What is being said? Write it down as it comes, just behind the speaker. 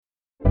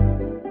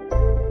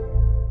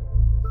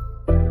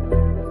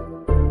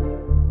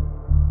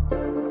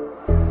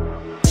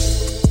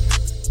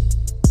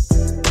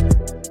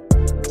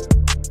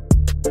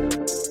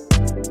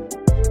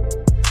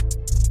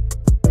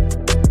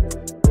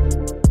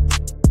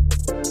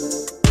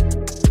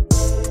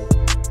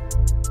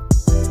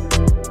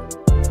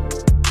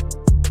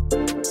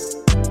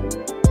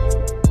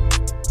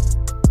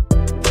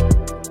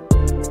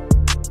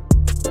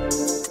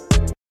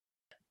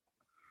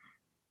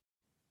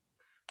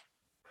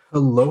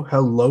Hello,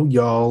 hello,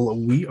 y'all.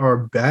 We are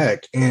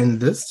back,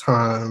 and this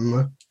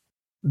time,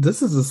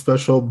 this is a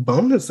special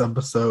bonus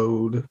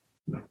episode.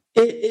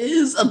 It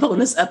is a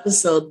bonus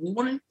episode. We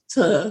wanted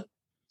to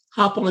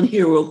hop on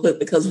here real quick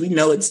because we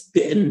know it's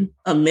been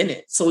a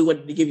minute, so we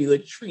wanted to give you a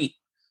treat.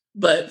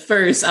 But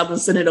first, I'm gonna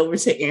send it over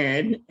to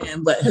Aaron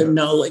and let him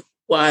know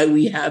why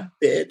we have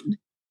been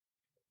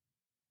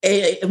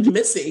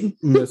missing.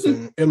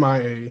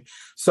 MIA.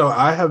 So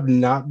I have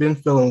not been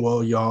feeling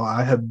well, y'all.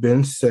 I have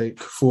been sick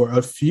for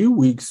a few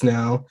weeks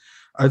now.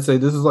 I'd say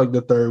this is like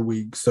the third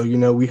week. So,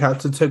 we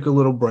had to take a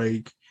little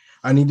break.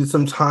 I needed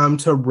some time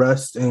to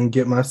rest and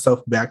get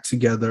myself back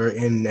together.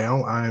 And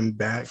now I'm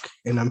back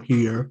and I'm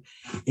here.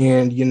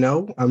 And,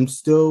 I'm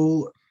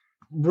still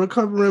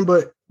recovering,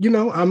 but,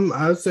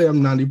 I'd say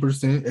I'm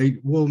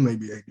 90%,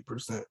 maybe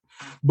 80%.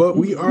 But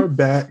we are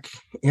back,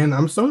 and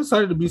I'm so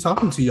excited to be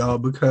talking to y'all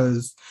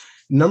because,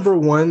 number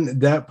one,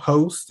 that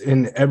post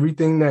and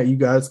everything that you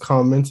guys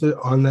commented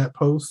on that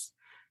post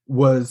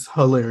was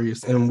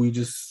hilarious, and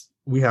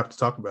we have to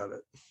talk about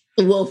it.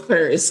 Well,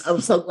 first, I'm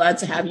so glad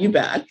to have you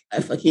back. I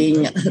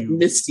fucking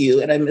missed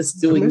you, and I miss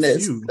doing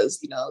this because,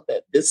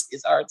 that this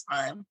is our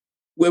time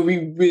where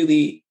we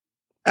really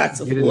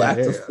act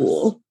a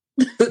fool.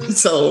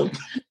 So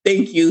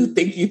thank you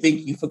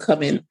for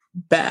coming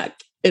back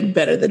and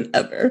better than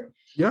ever.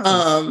 Yeah.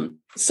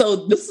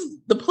 So this is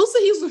the post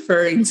that he's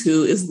referring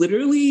to is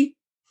literally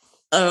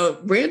a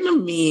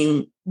random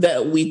meme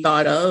that we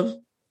thought of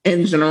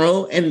in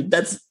general, and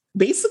that's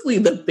basically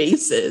the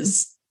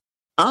basis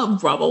of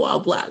Bravo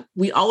While Black.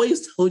 We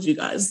always told you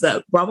guys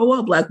that Bravo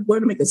While Black, we're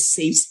going to make a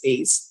safe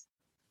space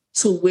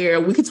to where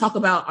we can talk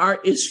about our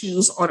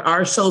issues on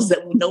our shows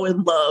that we know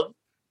and love: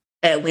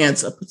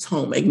 Atlanta,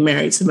 Potomac,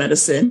 Married to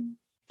Medicine,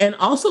 and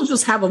also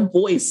just have a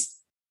voice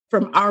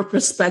from our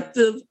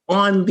perspective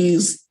on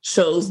these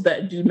shows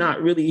that do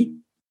not really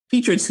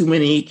feature too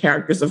many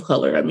characters of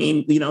color. I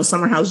mean,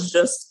 Summer House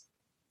just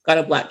got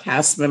a Black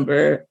cast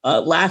member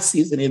last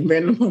season, and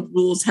Vanderpump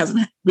Rules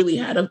hasn't really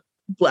had a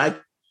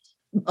Black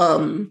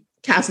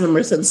cast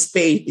member since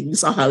Faith, and you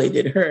saw how they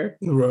did her.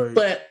 Right.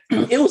 But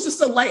it was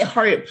just a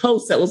lighthearted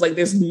post that was like,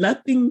 there's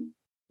nothing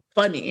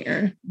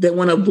funnier than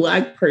when a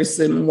Black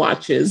person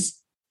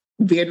watches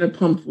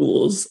Vanderpump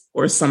Rules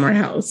or Summer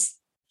House,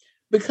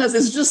 because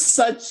it's just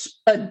such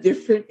a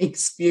different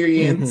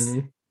experience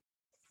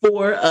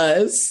for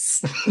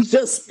us,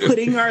 just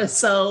putting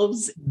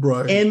ourselves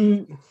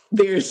in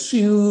their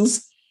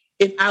shoes.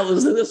 If I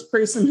was this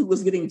person who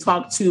was getting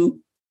talked to,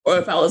 or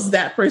if I was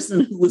that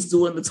person who was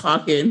doing the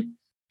talking,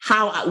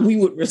 how we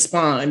would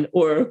respond,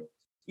 or,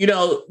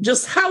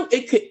 just how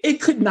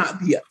it could not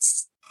be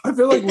us. I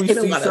feel like we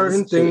see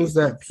certain things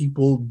that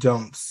people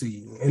don't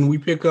see, and we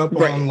pick up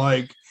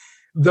on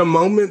the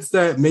moments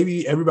that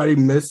maybe everybody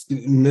missed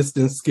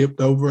and skipped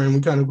over, and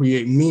we kind of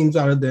create memes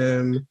out of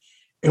them,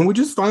 and we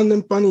just find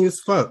them funny as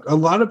fuck. A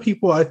lot of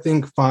people, I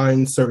think,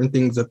 find certain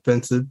things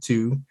offensive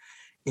too,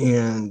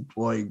 and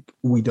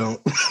we don't.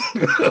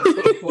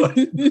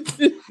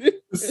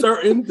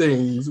 Certain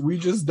things we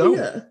just don't.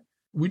 Yeah.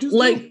 We just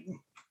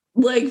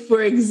don't.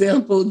 For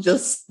example,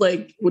 just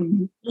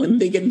when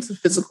they get into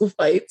physical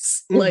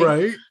fights,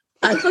 I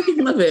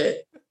fucking love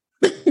it.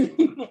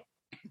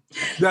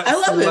 I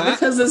love it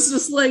because it's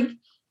just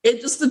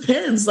it just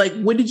depends.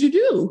 What did you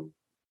do?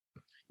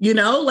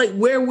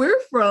 Where we're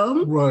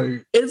from,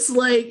 right? It's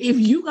if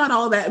you got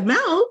all that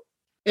mouth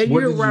and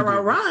you're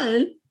rah,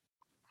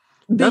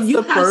 that's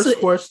the first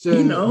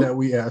question that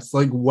we ask.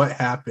 What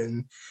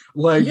happened?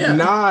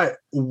 Not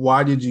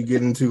why did you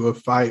get into a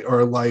fight,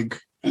 or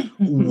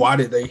why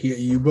did they hit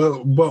you,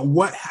 but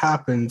what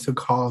happened to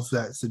cause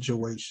that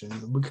situation?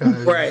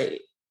 Because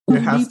there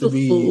has to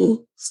be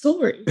full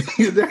story.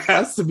 There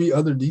has to be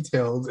other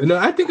details, and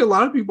I think a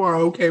lot of people are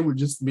okay with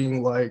just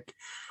being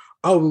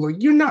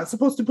you're not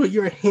supposed to put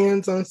your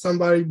hands on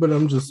somebody, but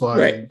I'm just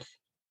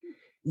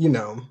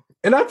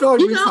and I feel like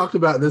we talked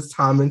about this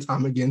time and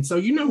time again, so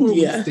where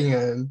we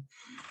stand.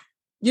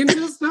 You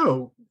just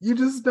know. You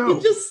just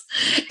don't.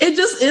 It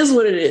just is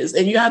what it is,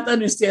 and you have to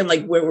understand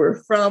where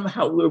we're from,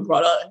 how we were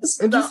brought up,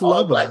 and just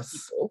love Black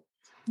people.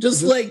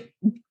 Just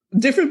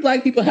different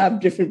Black people have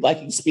different Black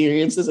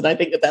experiences, and I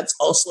think that's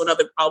also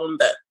another problem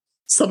that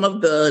some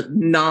of the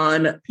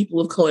non-people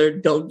of color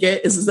don't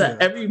get is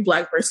that every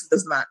Black person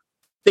does not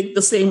think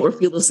the same or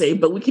feel the same,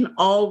 but we can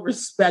all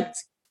respect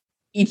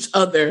each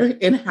other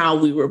in how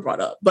we were brought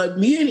up. But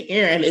me and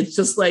Aaron, it's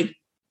just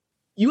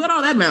you got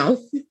all that mouth,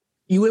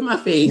 you in my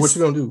face. What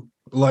you gonna do?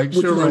 What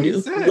you gonna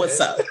do? What's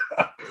up?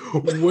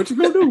 What you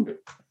gonna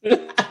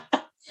do?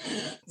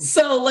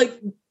 So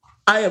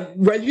I have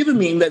read you the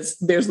meme that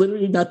there's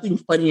literally nothing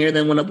funnier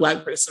than when a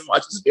Black person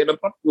watches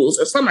Vanderpump Rules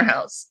or Summer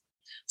House.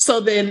 So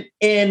then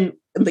in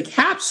the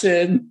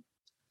caption,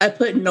 I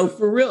put "no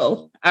for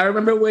real." I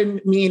remember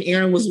when me and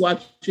Aaron was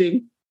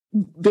watching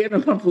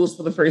Vanderpump Rules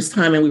for the first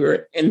time, and we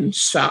were in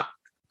shock.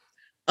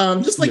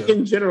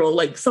 In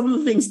general, some of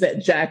the things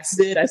that Jax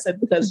did, I said,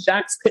 because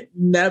Jax could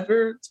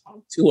never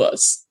talk to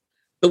us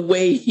the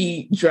way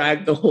he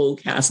dragged the whole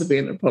cast of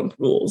Vanderpump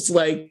Rules.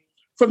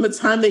 from the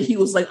time that he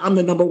was like, I'm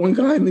the number one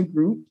guy in the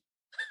group.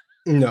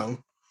 No,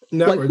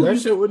 never. Like,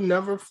 that shit would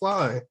never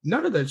fly.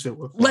 None of that shit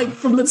would fly. Like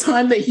from the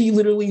time that he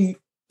literally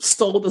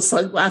stole the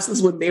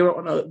sunglasses when they were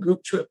on a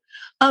group trip.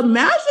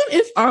 Imagine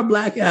if our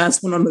Black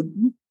ass went on a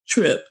group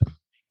trip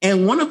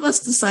and one of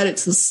us decided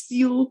to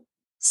steal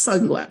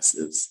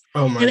sunglasses.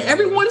 Oh my and God.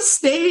 Everyone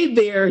stayed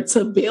there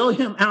to bail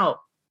him out.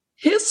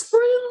 His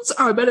friends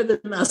are better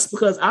than us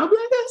because our Black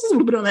asses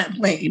would have been on that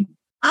plane.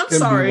 I'm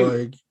sorry.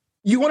 Like,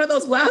 you wanted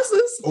those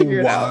glasses?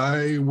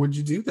 Why would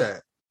you do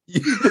that?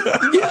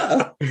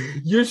 Yeah.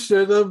 You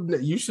should have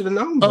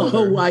known better. A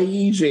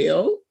Hawaii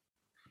jail.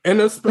 And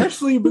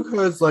especially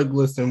because, like,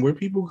 listen, we're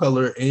people of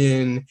color,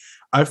 and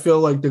I feel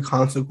like the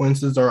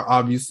consequences are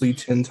obviously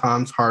 10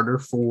 times harder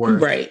for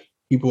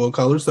people of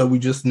color, so we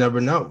just never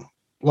know.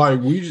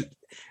 Like,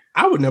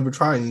 I would never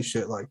try any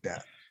shit like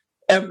that.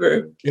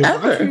 Ever. If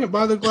I can't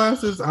buy the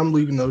glasses, I'm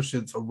leaving those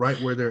shits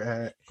right where they're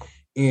at.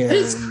 And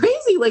it's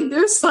crazy. Like,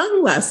 they're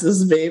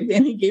sunglasses, babe.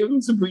 And he gave them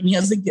to Brittany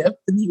as a gift,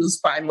 and he was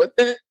fine with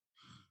it.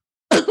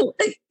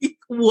 Like,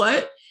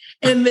 what?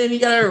 And then he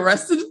got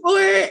arrested for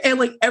it. And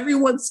like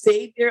everyone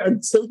stayed there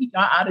until he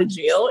got out of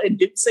jail and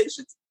didn't say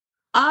shit.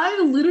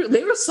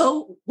 They were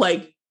so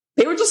like,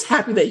 they were just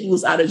happy that he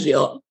was out of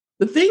jail.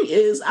 The thing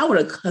is, I would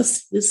have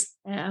cussed this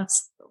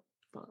ass the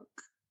fuck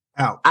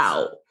out.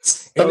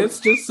 And it's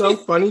just so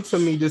funny to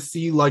me to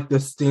see like the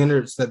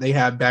standards that they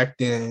had back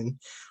then,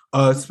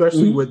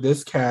 especially with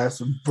this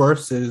cast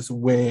versus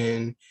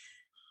when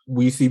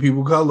we see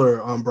people of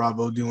color on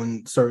Bravo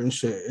doing certain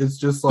shit. It's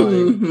just like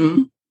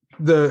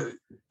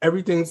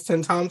everything's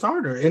 10 times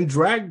harder and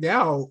dragged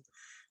out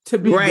to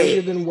be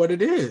bigger than what it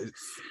is.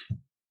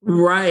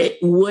 Right.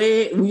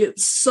 We get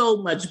so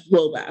much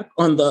blowback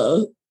on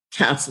the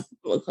cast of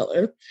people of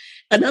color.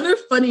 Another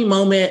funny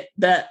moment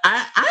that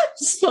I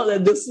just felt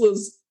that this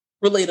was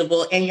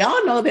relatable. And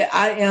y'all know that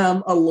I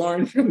am a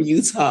Lauren from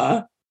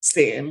Utah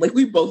stan. Like,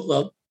 we both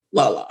love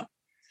Lala.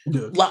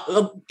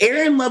 Yeah.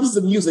 Aaron loves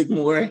the music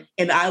more,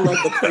 and I love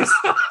the person.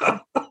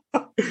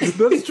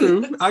 That's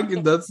true.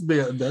 That's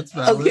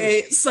valid.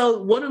 Okay,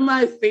 so one of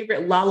my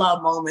favorite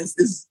Lala moments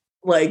is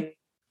like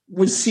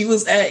when she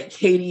was at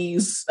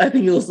Katie's, I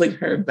think it was like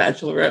her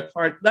bachelorette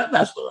party, not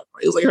bachelorette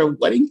party, it was like her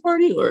wedding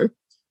party or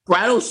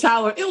bridal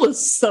shower. It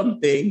was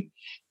something.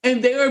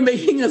 And they were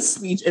making a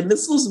speech, and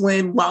this was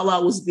when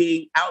Lala was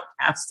being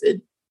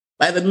outcasted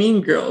by the Mean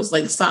Girls,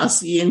 like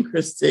Stassi and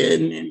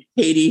Kristen and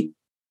Katie.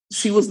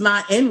 She was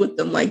not in with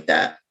them like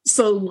that.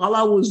 So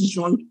Lala was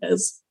drunk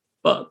as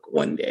fuck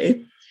one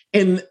day.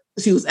 And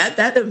she was at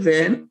that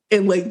event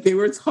and like they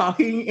were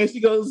talking and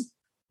she goes,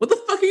 what the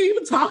fuck are you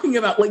even talking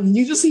about? Like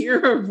you just hear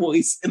her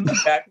voice in the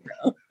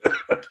background.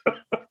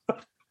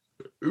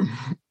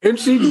 And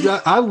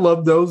I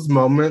love those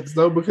moments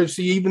though, because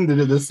she even did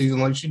it this season.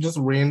 Like she just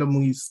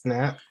randomly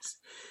snaps.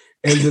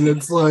 And then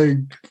it's like,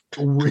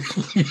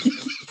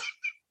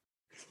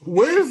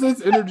 where is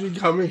this energy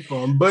coming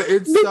from? But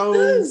it's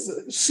because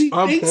she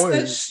thinks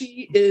that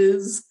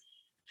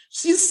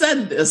she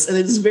said this, and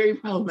it's very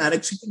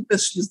problematic. She thinks that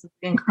she's the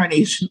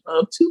incarnation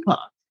of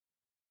Tupac.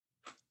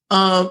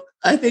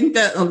 I think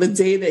that on the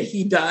day that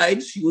he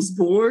died, she was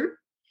bored,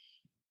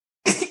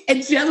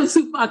 and she has a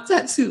Tupac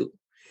tattoo.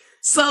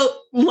 So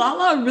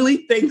Lala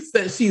really thinks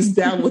that she's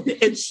down with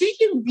it, and she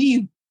can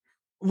be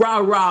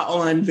rah-rah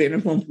on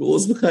Vanderpump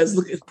Rules because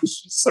look at who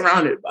she's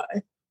surrounded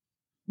by.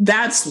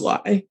 That's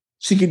why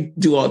she could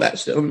do all that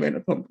shit on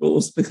Vanderpump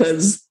Rules,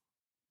 because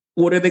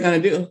what are they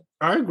going to do?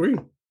 I agree.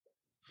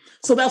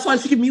 So that's why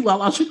she can be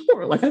Lala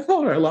Shakur. Like I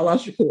call her Lala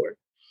Shakur.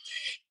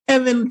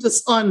 And then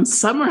just on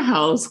Summer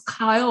House,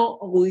 Kyle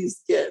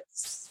always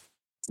gets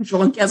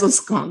drunk as a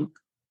skunk,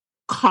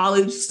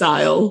 college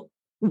style,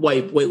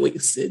 white boy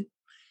wasted.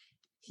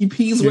 He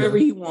pees wherever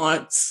he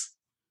wants.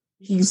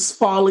 He's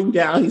falling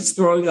down. He's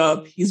throwing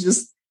up. He's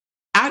just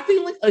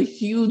acting like a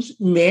huge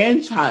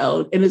man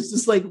child. And it's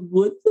just like,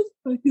 what the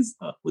fuck is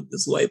up with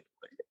this white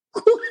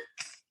boy?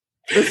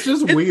 It's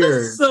just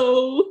weird.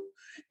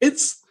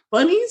 It's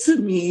funny to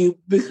me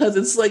because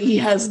it's like he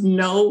has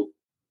no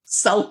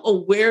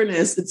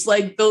self-awareness. It's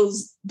like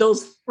those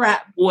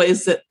frat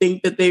boys that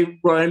think that they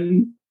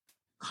run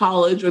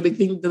college or they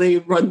think that they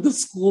run the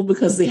school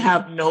because they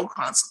have no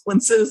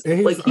consequences. And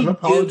he's like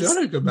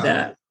unapologetic about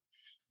it.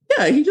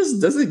 Yeah, he just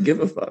doesn't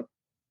give a fuck.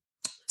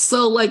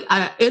 So like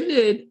I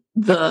ended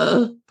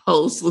the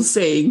post with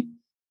saying,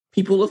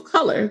 people of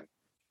color,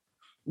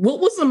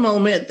 what was a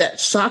moment that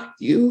shocked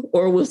you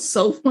or was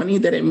so funny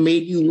that it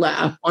made you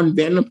laugh on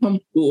Vanderpump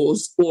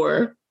Rules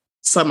or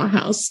Summer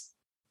House?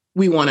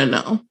 We want to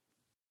know.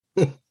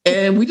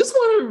 And we just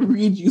want to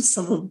read you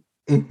some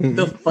of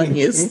the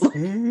funniest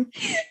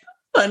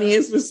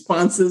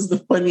responses, the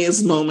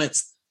funniest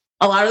moments.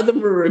 A lot of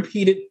them were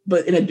repeated,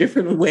 but in a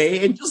different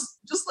way. And just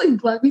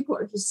like Black people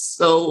are just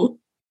so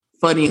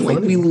funny. Like,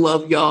 we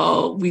love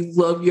y'all. We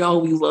love y'all.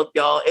 We love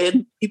y'all.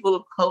 And people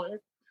of color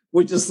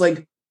were just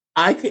like,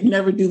 I could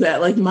never do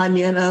that. Like my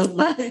Nana,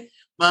 my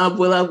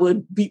abuela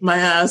would beat my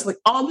ass. Like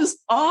all this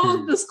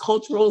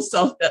cultural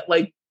stuff that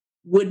like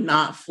would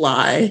not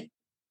fly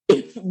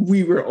if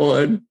we were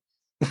on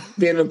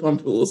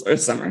Vanderpump Rules or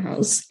Summer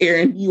House?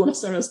 Aaron, you want to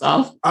start us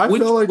off? I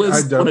Which feel like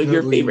was one of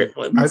your favorite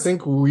ones? I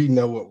think we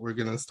know what we're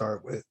gonna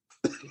start with.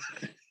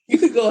 You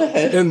could go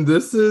ahead. And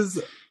this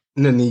is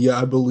Nania.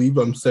 I believe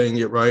I'm saying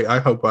it right. I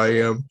hope I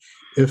am.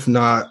 If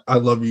not, I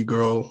love you,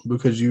 girl,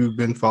 because you've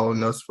been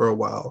following us for a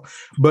while.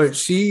 But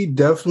she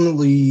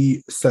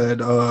definitely said,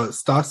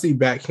 Stassi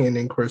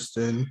backhanding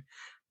Kristen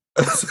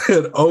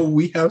said, oh,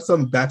 we have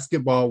some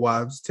basketball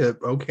wives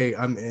tip. Okay,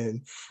 I'm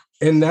in.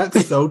 And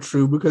that's so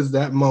true, because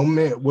that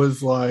moment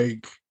was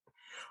like,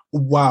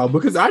 wow.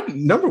 Because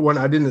number one,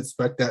 I didn't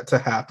expect that to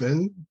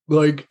happen.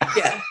 Like,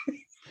 yeah.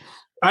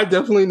 I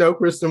definitely know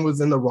Kristen was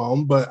in the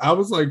wrong, but I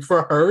was like,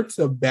 for her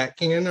to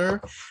backhand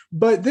her.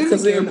 But then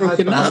again, I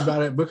thought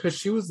about it because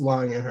she was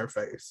lying in her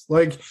face.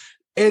 Like,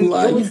 and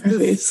it was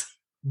this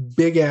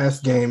big ass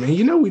game.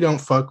 And we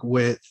don't fuck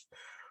with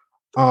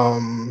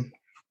the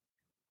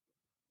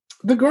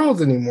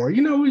girls anymore.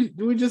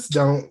 We just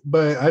don't.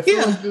 But I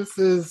feel like this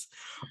is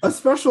a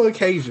special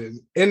occasion.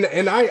 And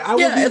I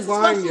would be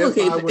lying if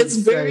I would It's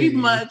very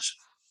much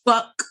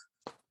fuck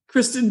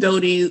Kristen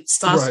Doty,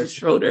 Stassi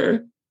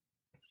Schroeder,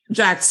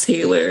 Jax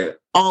Taylor,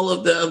 all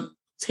of them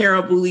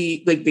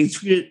terribly, like they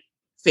treated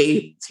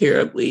Faith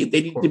terribly.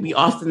 They need to be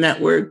off the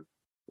network.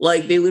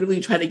 Like they literally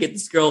tried to get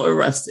this girl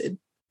arrested.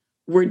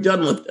 We're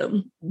done with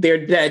them.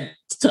 They're dead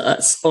to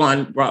us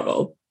on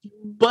Bravo.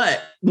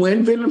 But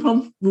when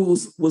Vanderpump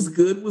Rules was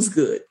good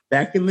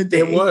back in the day.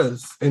 It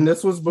was. And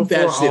this was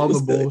before all the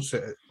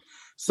bullshit.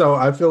 So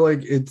I feel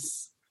like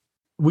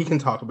we can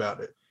talk about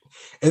it.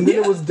 And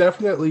then it was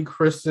definitely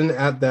Kristen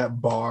at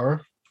that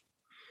bar.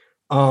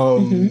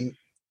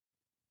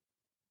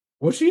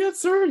 Was she at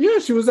Sir? Yeah,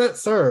 she was at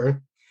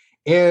Sir.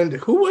 And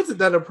who was it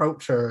that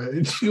approached her?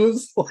 And she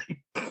was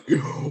like,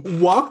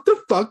 walk the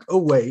fuck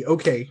away.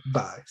 Okay,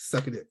 bye.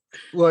 Suck it in.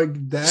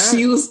 Like that.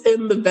 She was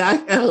in the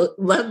back alley,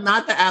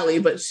 not the alley,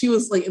 but she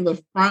was like in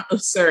the front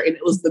of Sir. And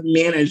it was the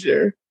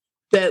manager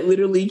that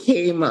literally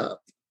came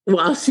up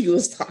while she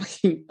was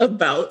talking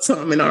about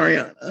Tom and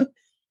Ariana.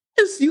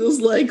 And she was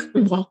like,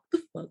 walk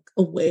the fuck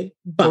away.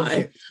 Bye.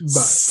 Okay, bye.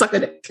 Suck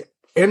it in.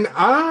 And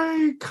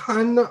I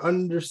kind of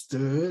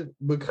understood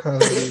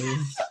because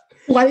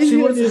she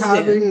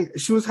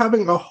was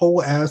having a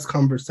whole ass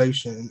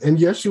conversation. And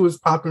yes, she was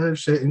popping her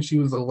shit and she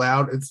was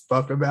loud as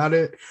fuck about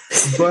it.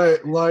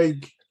 But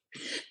like,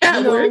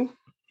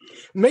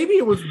 maybe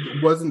it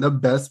wasn't the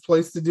best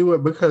place to do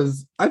it,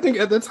 because I think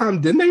at the time,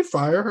 didn't they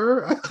fire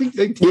her? I think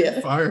they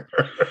did fire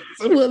her.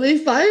 Well, they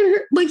fired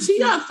her. Like she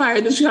got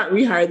fired, then she got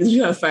rehired, then she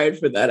got fired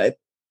for that.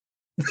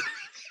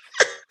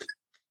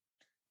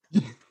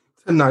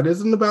 Tonight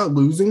isn't about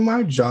losing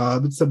my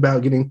job. It's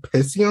about getting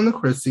pissy on the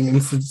Chrissy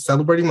and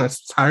celebrating my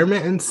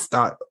retirement in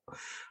style.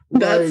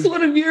 That's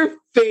one of your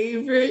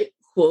favorite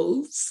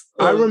quotes.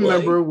 I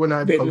remember when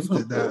I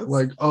posted that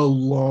like a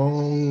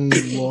long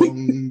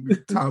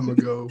time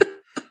ago,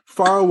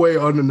 far away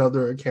on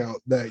another account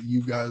that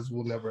you guys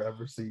will never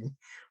ever see.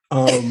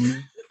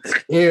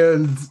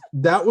 And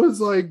that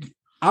was like,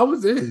 I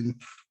was in,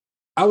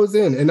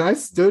 and I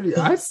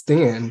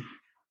stand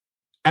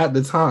at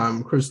the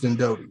time, Kristen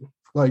Doty.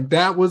 Like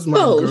that was my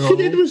girl. She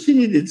did what she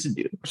needed to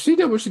do. She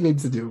did what she needed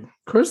to do.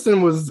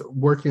 Kristen was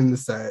working the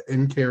set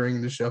and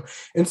carrying the show.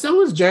 And so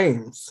was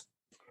James.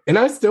 And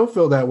I still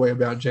feel that way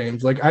about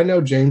James. Like I know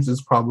James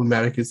is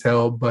problematic as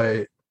hell,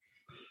 but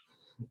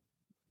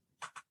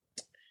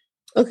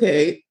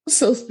okay.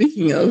 So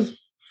speaking of,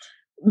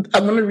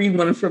 I'm gonna read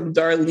one from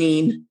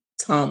Darlene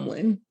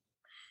Tomlin.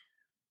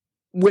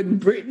 When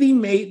Brittany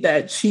made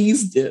that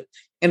cheese dip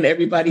and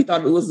everybody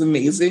thought it was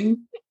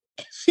amazing,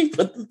 she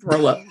put the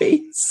throw up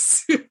face.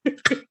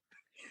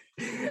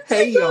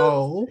 Hey,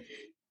 y'all.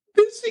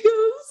 Then she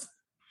goes,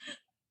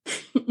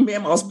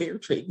 Mama's bear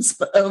traits.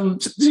 But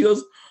she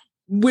goes,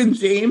 when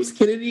James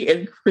Kennedy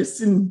and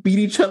Kristen beat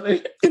each other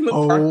in the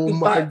parking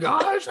lot. Oh my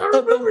gosh, I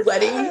remember the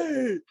wedding.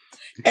 That.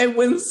 And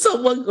when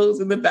someone goes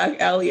in the back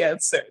alley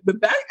at Sir, the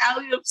back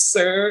alley of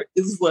Sir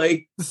is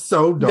like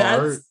so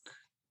dark.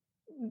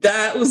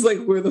 That was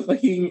like where the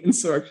fucking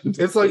insurrection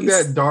took It's like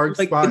place. That dark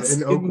spot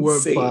in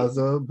Oakwood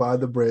Plaza by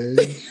the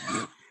bridge.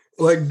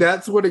 Like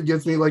that's what it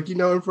gets me. Like,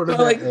 in front of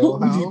that Ale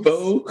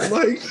House.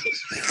 Like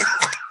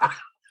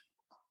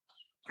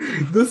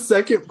the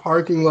second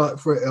parking lot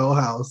for Ale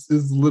House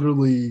is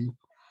literally,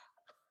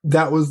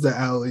 that was the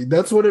alley.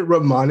 That's what it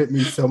reminded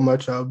me so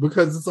much of,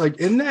 because it's like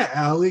in that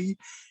alley,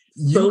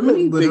 you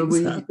could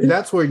literally,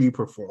 that's where you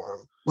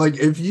perform. Like,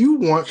 if you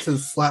want to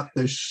slap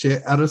the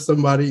shit out of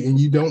somebody and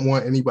you don't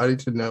want anybody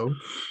to know,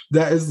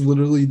 that is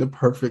literally the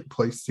perfect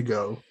place to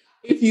go.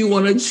 If you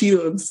want to cheat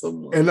on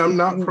someone. And I'm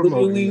not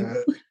promoting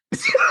that.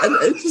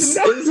 It just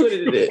is what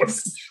it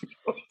is.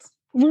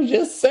 We're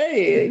just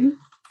saying.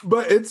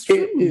 But it's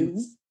true.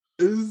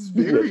 It's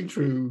very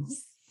true.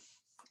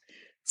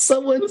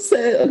 Someone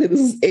said, okay, this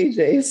is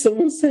AJ.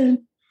 Someone said,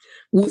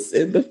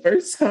 listen, the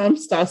first time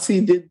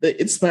Stassi did the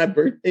It's My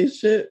Birthday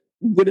shit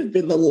would have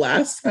been the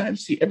last time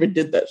she ever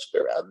did that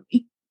shit around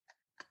me.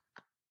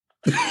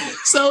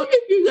 So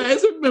if you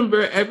guys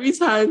remember, every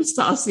time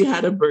Stassi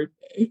had a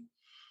birthday,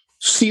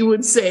 She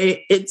would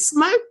say, "It's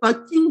my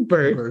fucking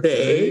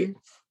birthday."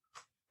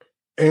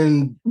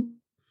 And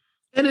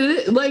it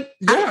is like,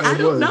 yeah, I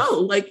don't know.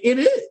 Like, it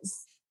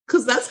is.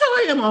 Because that's how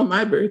I am on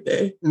my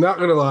birthday. Not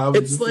gonna lie, I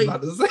was just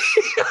about to say.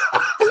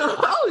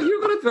 Oh,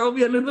 you're gonna throw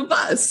me under the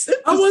bus.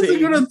 I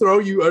wasn't gonna throw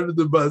you under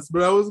the bus,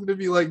 but I was gonna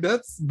be like,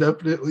 that's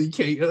definitely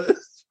Kaya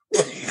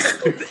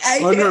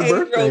on her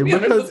birthday,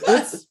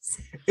 because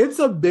it's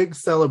a big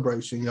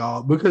celebration,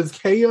 y'all. Because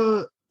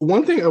Kaya,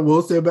 one thing I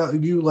will say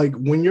about you, like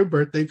when your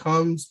birthday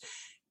comes,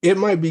 it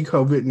might be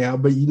COVID now,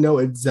 but you know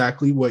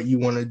exactly what you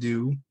want to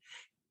do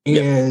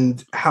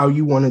and how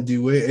you want to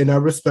do it. And I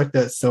respect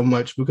that so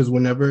much, because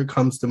whenever it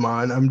comes to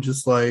mine, I'm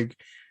just like,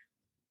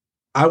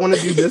 I want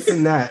to do this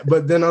and that.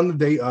 But then on the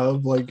day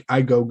of, like, I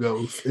go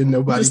ghost and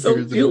nobody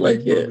figures it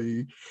like for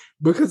me,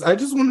 because I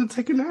just want to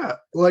take a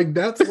nap. Like,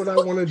 that's what I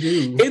want to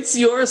do. It's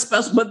your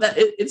special, but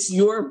it's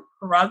your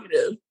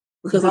prerogative,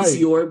 because it's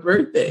your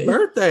birthday.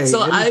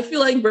 So I feel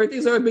like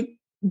birthdays are a big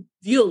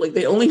deal. Like,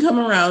 they only come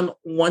around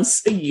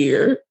once a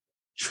year.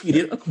 Treat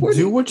it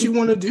accordingly. Do what you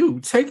want to do.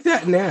 Take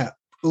that nap.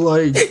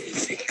 Like,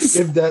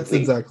 if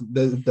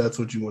that's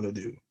what you want to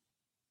do.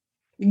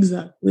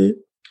 Exactly.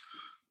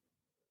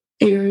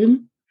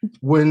 Aaron.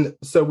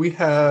 So we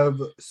have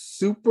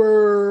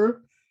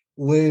Super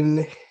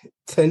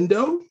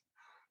Nintendo,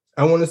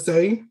 I want to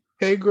say.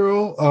 Hey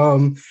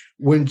girl.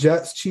 When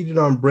Jets cheated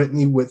on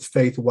Brittany with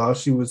Faith while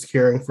she was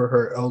caring for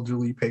her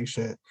elderly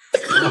patient.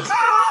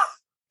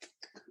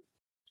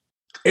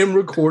 And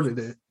recorded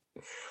it.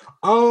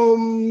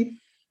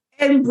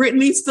 And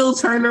Brittany still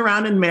turned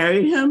around and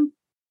married him.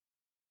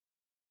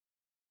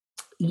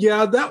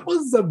 Yeah, that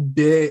was a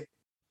bit.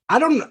 I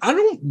don't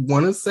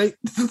want to say,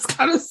 it's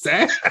kind of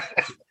sad.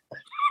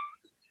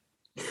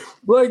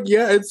 Like,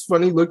 yeah, it's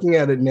funny looking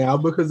at it now,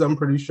 because I'm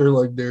pretty sure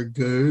like they're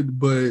good,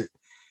 but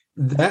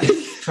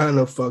that's kind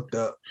of fucked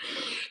up.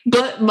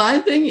 But my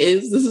thing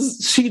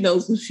is, she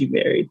knows who she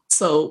married.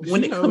 So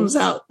when it comes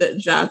out that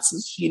Jax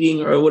is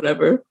cheating or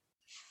whatever,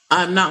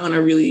 I'm not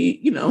gonna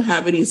really,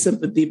 have any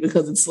sympathy,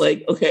 because it's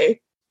like, okay,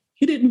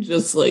 he didn't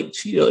just like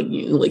cheat on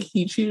you. Like,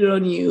 he cheated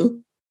on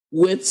you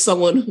with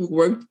someone who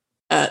worked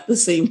at the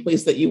same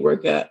place that you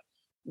work at,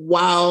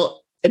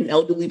 while an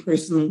elderly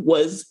person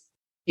was,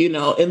 in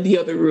the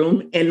other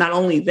room. And not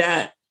only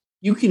that,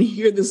 you can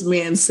hear this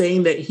man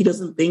saying that he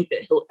doesn't think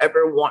that he'll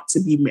ever want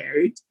to be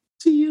married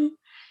to you.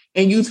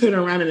 And you turn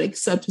around and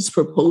accept his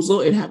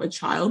proposal and have a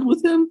child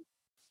with him.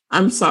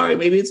 I'm sorry,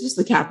 maybe it's just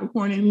the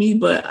Capricorn in me,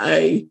 but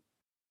I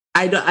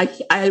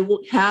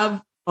will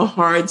have a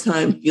hard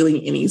time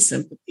feeling any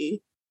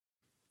sympathy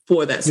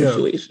for that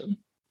situation.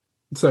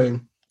 Yeah.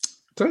 Same.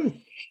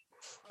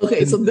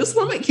 Okay, so this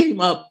moment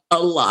came up a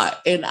lot,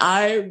 and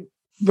I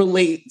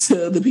relate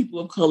to the people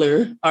of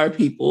color, our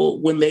people,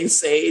 when they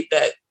say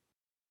that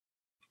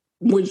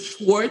when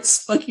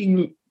Schwartz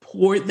fucking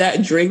poured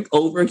that drink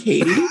over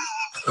Katie,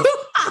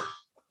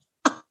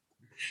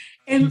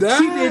 and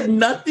she did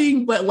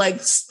nothing but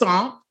like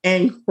stomp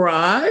and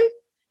cry,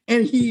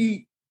 and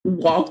he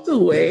walked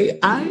away.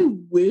 I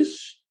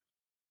wish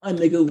a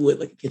nigga would,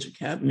 like a kitchen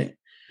cabinet,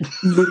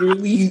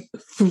 literally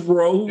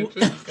throw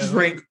a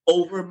drink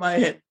over my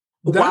head.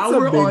 While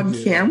we're on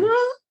camera.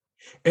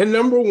 And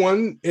number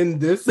one, in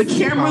this, the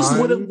cameras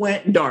would have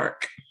went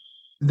dark.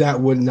 That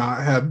would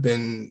not have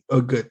been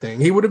a good thing.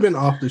 He would have been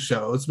off the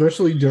show,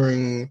 especially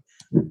during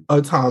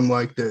a time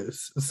like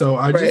this. So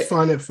I just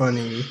find it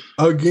funny,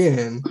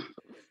 again,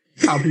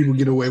 how people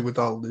get away with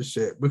all of this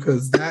shit,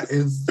 because that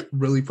is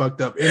really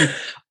fucked up. And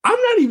I'm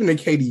not even a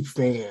Katie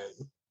fan.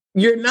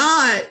 You're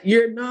not.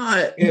 And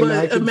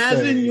but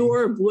imagine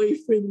your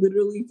boyfriend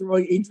literally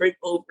throwing a drink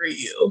over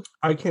you.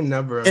 I can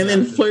never. And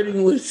then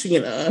flirting with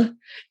Sheena.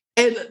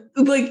 And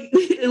like,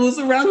 it was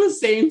around the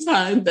same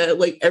time that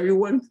like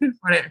everyone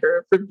confronted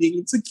her for being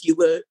a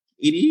tequila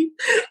Katie.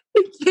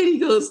 And Katie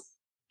goes,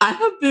 I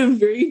have been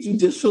very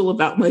judicial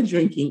about my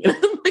drinking. And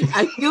I'm like,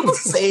 I feel the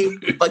same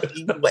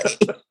fucking way.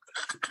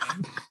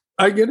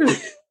 I get it.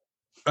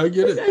 I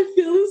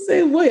feel the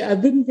same way.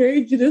 I've been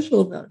very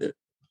judicial about it.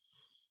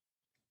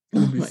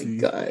 Oh my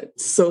God.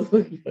 So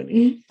fucking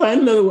funny.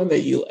 Find another one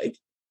that you like.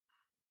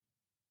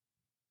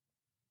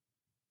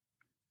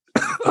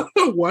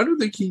 Why do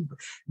they keep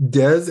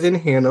Des and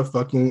Hannah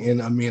fucking in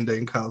Amanda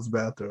and Kyle's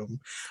bathroom?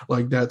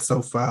 Like, that's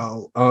so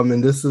foul.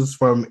 And this is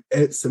from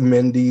It's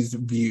Mindy's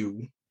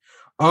View.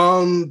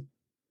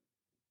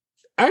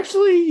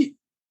 Actually,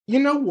 you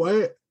know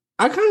what?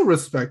 I kind of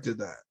respected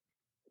that.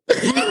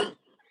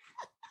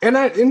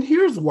 and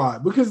here's why.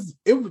 Because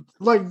it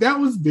like that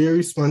was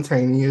very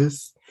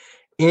spontaneous.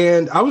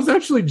 And I was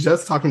actually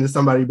just talking to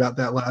somebody about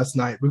that last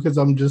night, because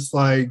I'm just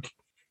like,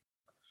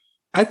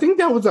 I think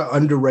that was an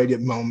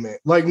underrated moment.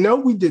 Like, no,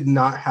 we did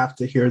not have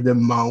to hear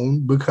them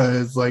moan,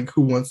 because like,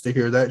 who wants to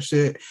hear that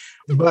shit?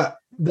 But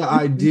the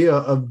idea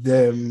of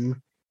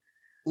them,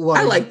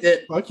 like, I liked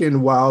it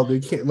fucking while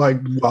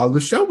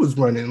the show was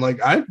running.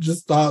 Like, I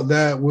just thought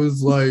that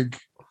was like,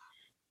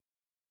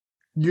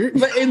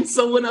 but in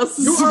someone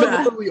else's you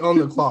are literally on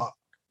the clock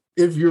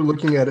if you're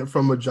looking at it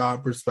from a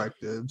job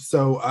perspective.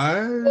 So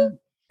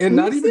And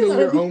not We've even seen in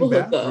other your own people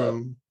hook up,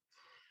 bathroom.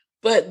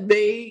 but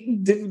they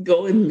didn't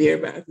go in their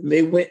bathroom.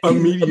 They went in a better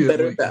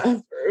Immediately.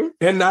 bathroom.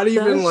 And not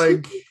even That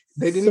like, shit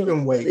they is didn't so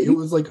even wait. funny. It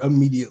was like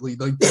immediately,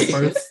 like the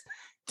first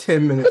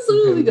 10 minutes As of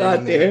soon as him we got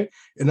being there. there.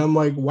 And I'm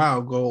like,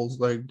 wow, goals.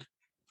 Like,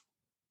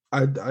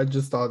 I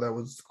just thought that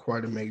was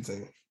quite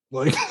amazing.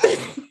 Like,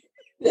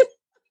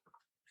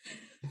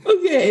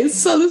 Okay,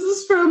 so this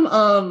is from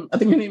I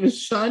think her name is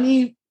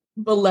Shawnee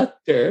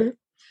Belector.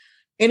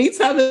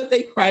 Anytime that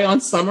they cry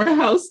on Summer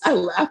House, I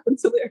laugh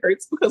until it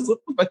hurts because what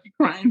the fuck you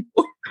crying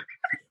for?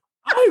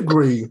 I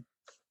agree.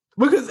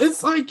 Because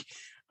it's like,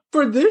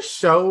 for this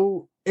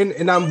show,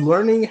 and I'm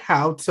learning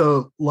how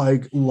to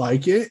like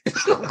it.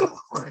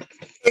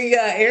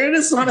 Yeah, Aaron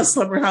is not a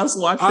Summer House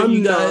watcher, I'm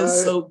you guys. not.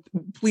 So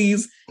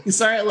please, he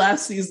started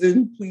last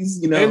season. Please,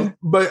 you know,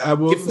 But I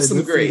will give him say some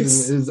this grace.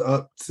 season is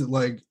up to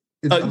like,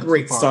 it's A up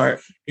great to par.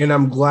 start. And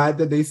I'm glad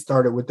that they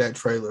started with that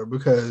trailer,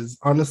 because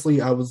honestly,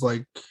 I was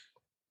like,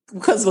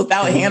 Because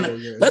without Hannah,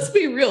 yeah. let's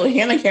be real,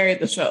 Hannah carried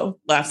the show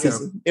last Yeah.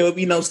 season. There would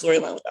be no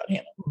storyline without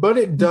Hannah. But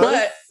it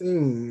does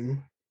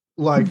seem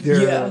like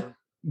they're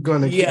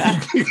gonna keep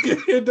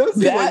it does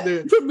seem like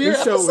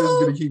this show is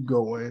gonna keep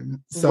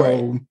going.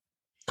 So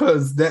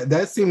because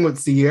that scene with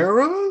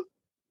Sierra,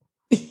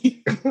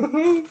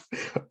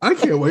 I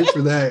can't wait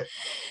for that.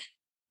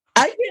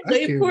 I can't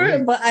wait for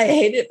it, but I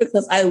hate it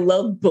because I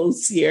love both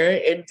Sierra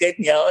and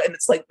Danielle, and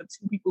it's like the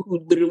two people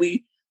who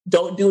literally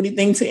don't do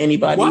anything to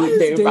anybody. Why is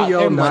They're Danielle about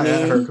their not money.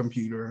 at her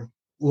computer?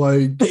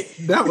 Like,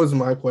 that was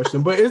my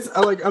question. But it's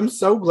like, I'm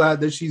so glad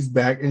that she's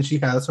back and she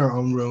has her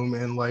own room,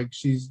 and like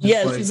she's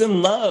just, like, she's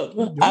in love.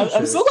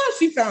 I'm so glad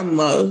she found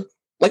love.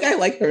 Like, I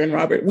like her and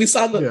Robert. We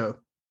saw their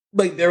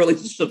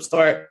relationship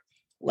start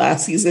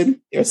last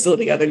season. They're still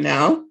together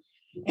now,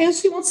 and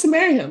she wants to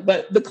marry him.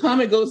 But the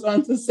comment goes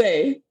on to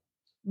say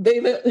they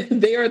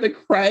are the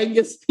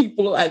cryingest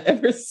people I've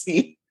ever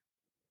seen.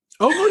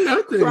 Over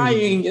nothing.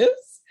 Cryingest.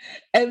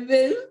 And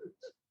then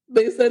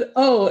they said,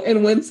 oh,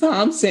 and when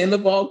Tom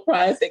Sandoval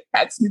cries, it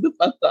cracks me the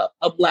fuck up.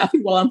 I'm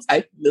laughing while I'm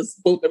typing this.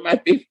 Both are my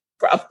favorite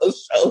Bravo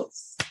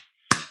shows.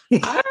 I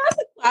have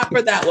to clap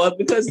for that one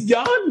because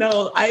y'all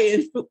know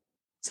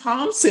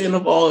Tom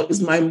Sandoval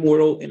is my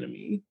mortal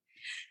enemy.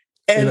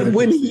 And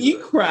when he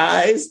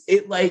cries,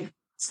 it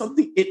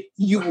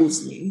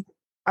fuels me.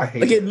 I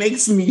hate it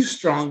makes me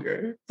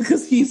stronger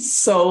because he's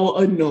so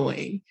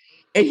annoying.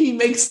 And he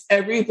makes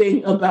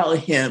everything about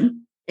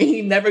him. And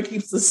he never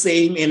keeps the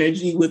same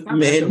energy with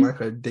men.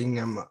 Like a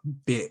damn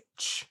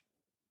bitch.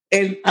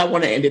 And I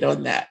want to end it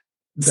on that.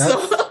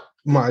 That's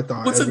my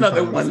thought. What's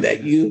another one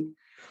that you...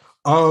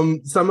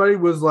 Somebody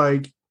was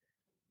like,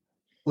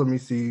 let me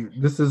see.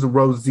 This is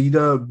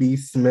Rosita B.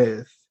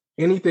 Smith.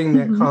 Anything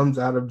that comes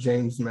out of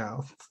James'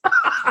 mouth.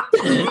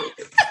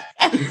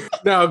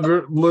 Now,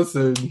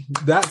 listen,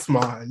 that's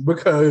mine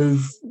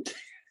because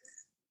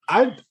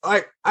I'm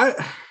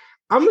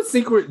a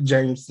secret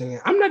James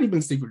fan. I'm not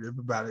even secretive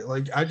about it.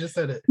 Like, I just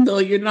said it. No,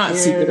 you're not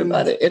secret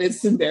about it, and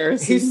it's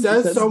embarrassing. He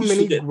says so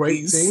many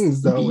great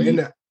things, though,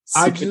 and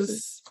I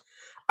just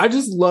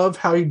love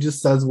how he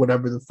just says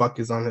whatever the fuck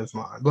is on his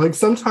mind. Like,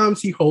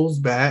 sometimes he holds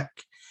back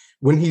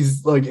when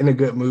he's like in a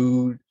good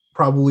mood,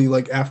 probably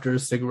like after a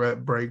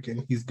cigarette break,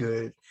 and he's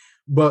good.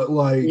 But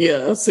like,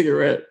 a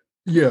cigarette.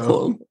 Yeah.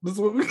 Cool.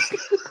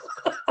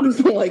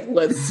 Like,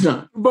 let's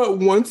not. But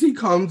once he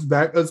comes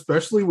back,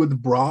 especially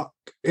with Brock,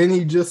 and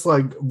he just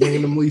like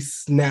randomly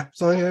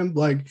snaps on him,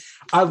 like,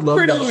 I love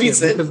for that no shit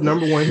reason. because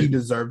number one, he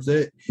deserves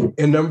it,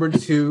 and number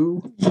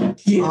two,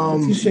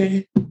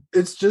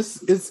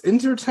 it's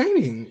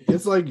entertaining.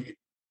 It's like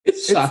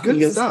it's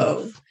shocking as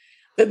hell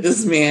that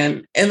this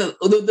man, and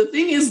the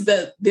thing is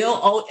that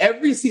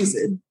every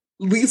season,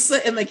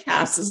 Lisa and the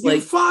cast is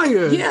like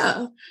fired.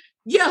 Yeah,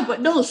 but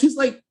no, she's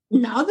like,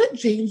 now that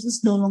James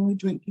is no longer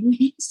drinking,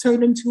 he's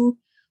turned into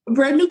a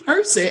brand new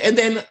person. And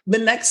then the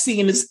next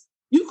scene is,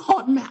 you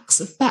called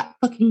Max a fat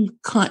fucking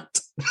cunt.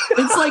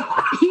 It's like,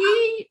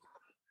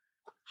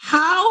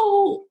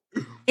 how,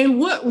 in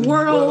what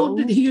world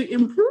did he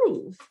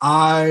improve?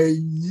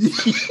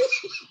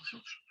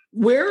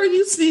 Where are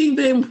you seeing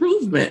the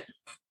improvement?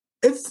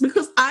 It's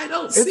because I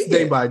don't see it. It's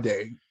day by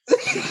day.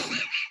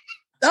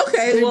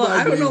 Okay, well,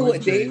 I don't know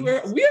what day we're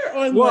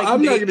on. Well,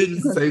 I'm not going to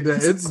just say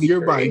that. It's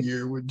year by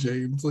year with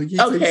James. Like, he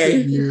takes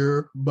it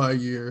year by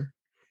year.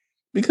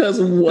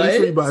 Because what?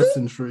 Century by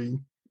century.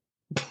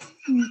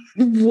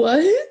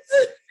 What?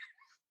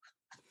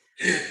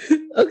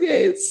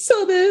 Okay,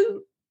 so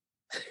then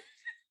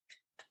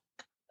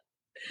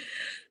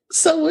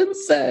someone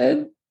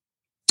said,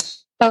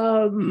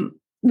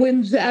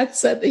 when Jack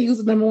said that he was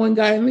the number one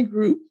guy in the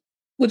group,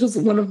 which was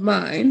one of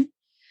mine,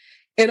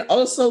 and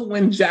also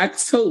when Jack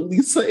told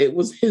Lisa it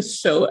was his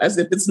show, as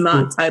if it's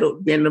not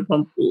titled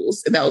Vanderpump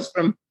Rules, and that was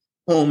from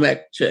Home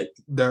Ec Chick.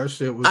 That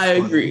shit was funny.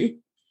 Agree.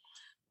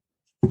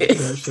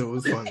 That shit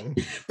was funny.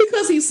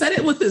 Because he said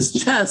it with his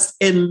chest,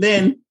 and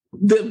then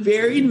the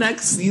very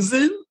next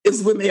season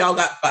is when they all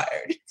got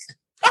fired.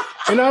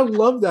 And I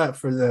love that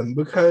for them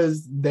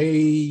because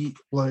they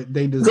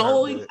deserve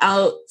going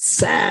out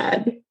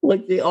sad.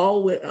 Like, they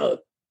all went out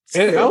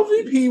And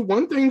LVP,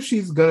 one thing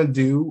she's gonna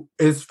do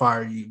is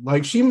fire you.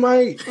 Like she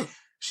might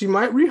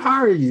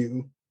rehire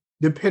you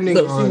depending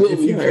on if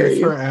you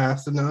kiss her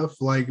ass enough.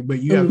 Like,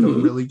 but you have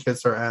to really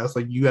kiss her ass.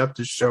 Like you have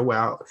to show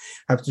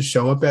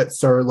up at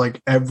SUR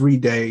like every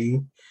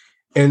day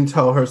and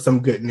tell her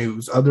some good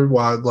news.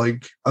 Otherwise,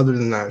 like other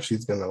than that,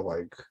 she's gonna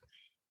like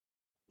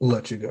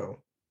let you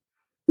go.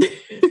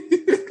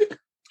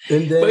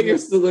 And then, but you're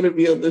still gonna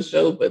be on the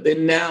show. But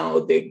then now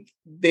they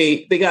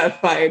got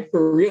fired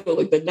for real.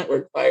 Like the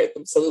network fired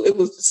them. So it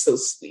was just so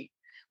sweet.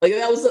 Like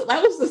that was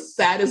the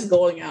saddest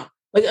going out.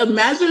 Like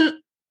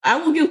imagine, I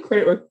will give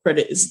credit where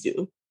credit is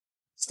due.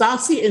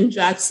 Stassi and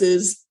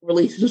Jax's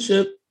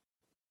relationship,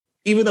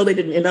 even though they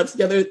didn't end up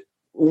together,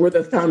 were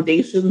the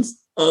foundations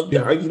of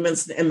the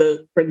arguments and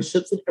the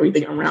friendships and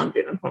everything around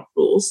Vanderpump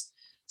Rules.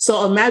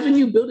 So imagine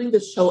you building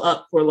this show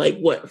up for like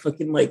what,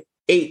 fucking like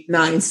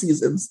 8-9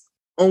 seasons,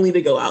 only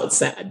to go out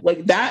sad.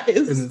 Like that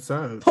is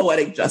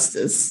poetic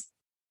justice.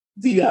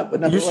 Do you have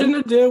another? You shouldn't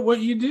have did what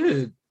you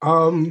did.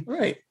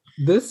 Right.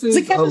 This is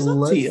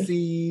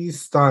Alexi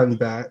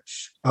Steinbach.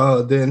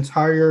 The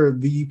entire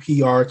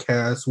VPR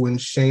cast when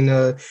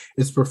Shayna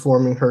is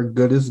performing her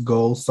Good As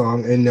Gold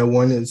song and no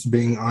one is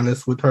being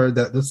honest with her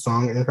that the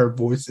song and her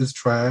voice is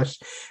trash.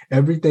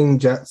 Everything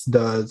Jax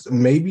does,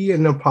 maybe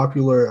in a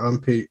popular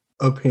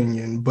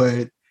opinion,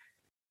 but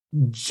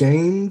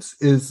James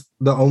is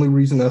the only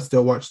reason I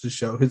still watch the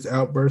show. His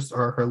outbursts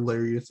are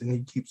hilarious and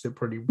he keeps it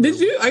pretty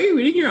real. Are you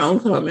reading your own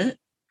comment?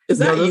 Is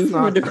that you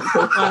from a different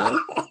profile?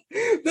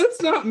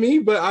 That's not me,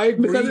 but I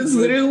agree. Because it's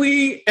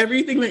literally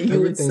everything that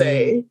you would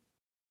say.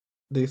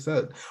 They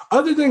said.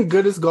 Other than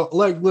Good As Gold,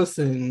 like,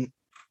 listen,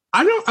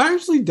 I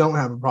actually don't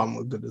have a problem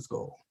with Good As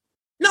Gold.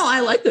 No, I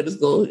like Good As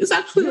Gold. It's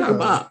actually like a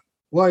bop.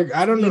 Like,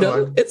 I don't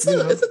know. It's a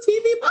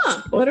TV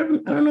bop. Whatever.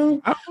 I don't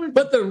know.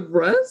 But the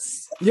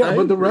rest? Yeah,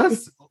 but the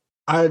rest,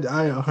 I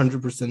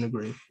 100%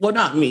 agree. Well,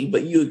 not me,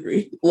 but you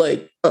agree.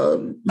 Like,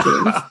 James.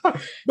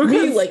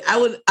 Me, like, I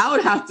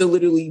would have to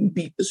literally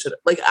beat the shit up.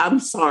 Like, I'm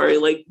sorry.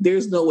 Like,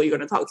 there's no way you're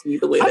gonna talk to me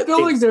the way I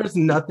feel like there's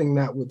nothing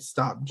that would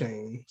stop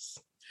James,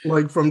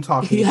 like, from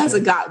talking. He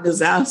hasn't gotten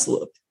his ass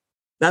whooped.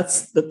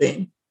 That's the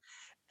thing.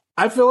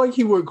 I feel like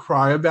he would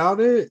cry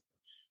about it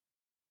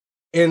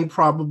and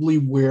probably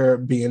wear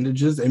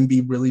bandages and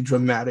be really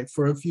dramatic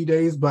for a few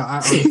days, but I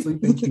honestly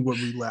think he would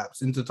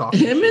relapse into talking.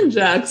 Him and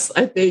Jax,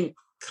 I think,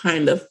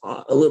 kind of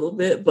fought a little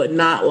bit, but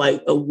not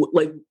like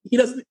he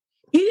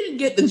didn't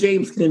get the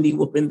James Kennedy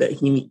whooping that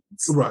he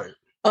needs. Right.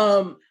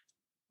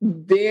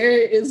 There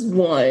is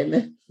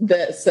one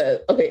that says,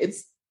 okay,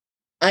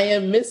 I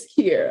am Miss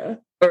Kira,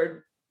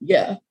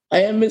 I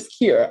am Miss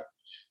Kira.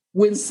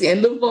 When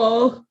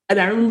Sandoval,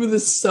 and I remember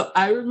this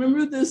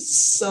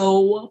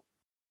so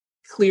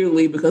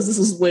clearly because this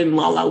is when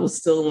Lala was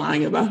still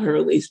lying about her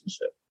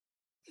relationship.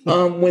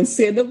 When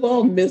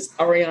Sandoval missed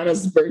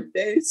Ariana's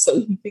birthday so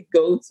he could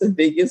go to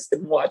Vegas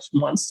and watch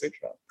Monster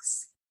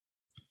Trucks.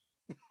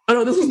 Oh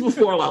no, this was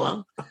before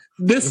Lala.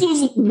 This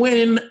was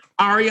when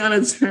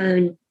Ariana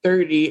turned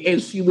 30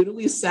 and she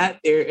literally sat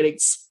there and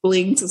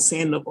explained to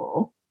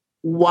Sandoval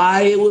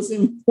why it was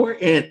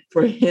important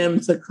for him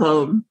to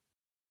come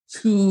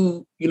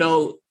to,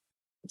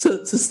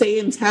 to stay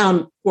in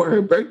town for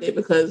her birthday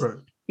because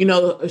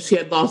she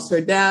had lost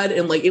her dad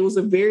and like it was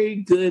a very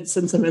good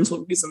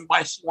sentimental reason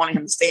why she wanted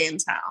him to stay in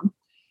town.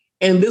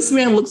 And this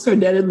man looks her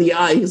dead in the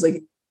eye. He's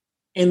like,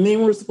 and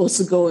then we're supposed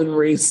to go and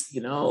race,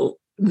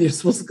 we're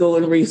supposed to go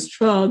and race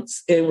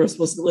trucks and we're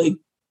supposed to like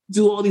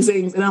do all these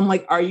things. And I'm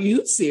like, are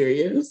you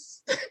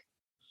serious?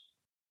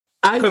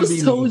 I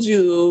just told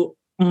you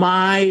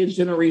my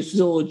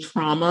generational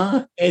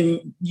trauma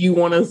and you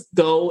want to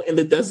go in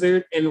the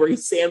desert and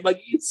race sand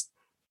buggies?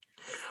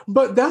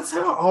 But that's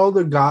how all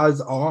the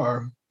guys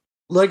are.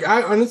 Like,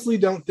 I honestly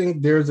don't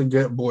think there's a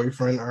good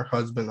boyfriend or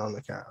husband on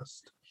the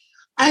cast.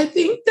 I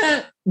think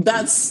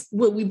that's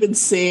what we've been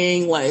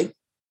saying, like,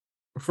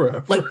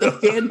 forever. Like, the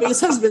fan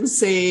base has been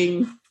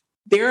saying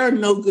there are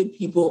no good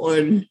people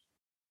on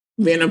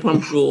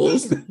Vanderpump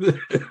Rules,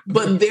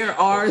 but there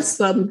are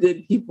some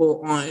good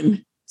people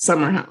on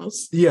Summer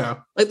House.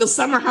 Yeah. Like, the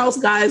Summer House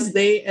guys,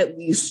 they at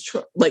least,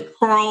 like,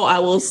 Carl, I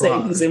will say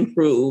he's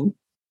improved.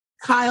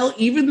 Kyle,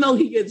 even though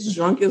he gets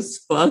drunk as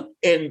fuck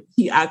and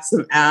he acts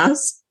an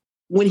ass,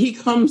 when he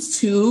comes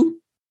to,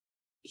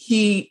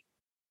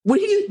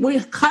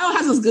 when Kyle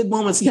has his good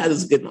moments, he has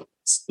his good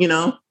moments,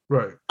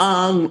 Right.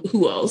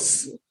 Who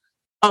else?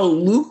 Oh,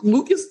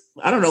 Luke is,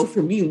 I don't know,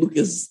 for me, Luke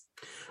is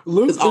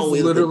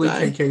always literally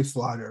KK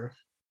Slider.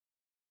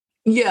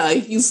 Yeah,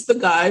 he's the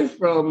guy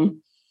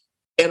from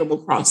Animal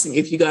Crossing.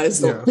 If you guys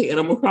don't play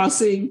Animal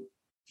Crossing,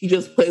 he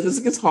just plays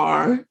his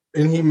guitar.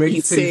 And he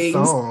makes his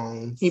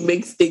songs. He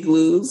makes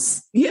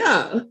igloos.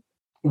 Yeah.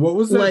 What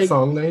was that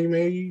song that he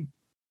made?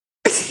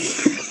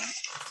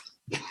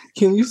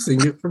 Can you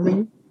sing it for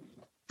me?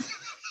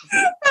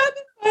 I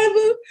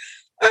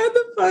had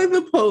to find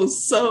the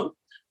post. So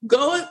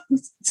go and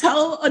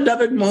tell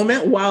another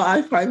moment while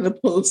I find the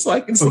post so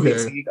I can sing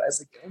it to you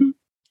guys again.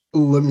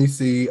 Let me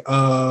see.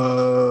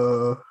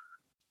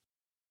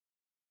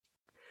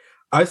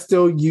 I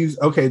still use,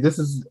 okay, this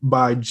is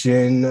by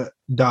Jen.die.9.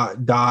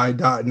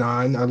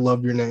 I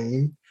love your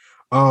name.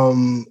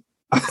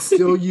 I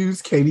still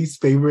use Katie's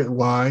favorite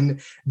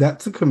line.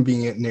 That's a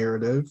convenient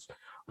narrative.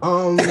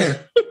 I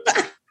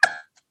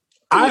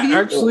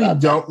actually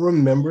don't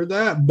remember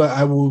that, but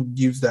I will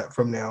use that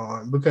from now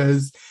on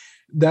because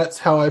that's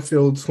how I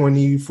feel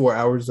 24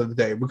 hours of the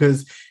day.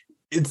 Because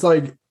it's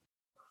like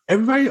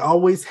everybody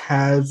always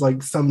has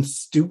like some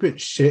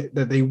stupid shit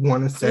that they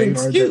want to say or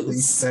that they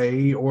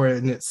say or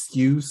an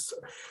excuse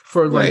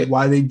for like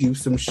why they do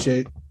some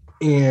shit.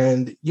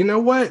 And you know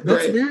what?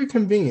 That's very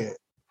convenient.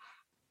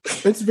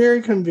 It's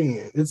very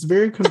convenient. It's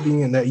very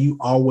convenient that you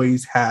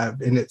always have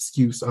an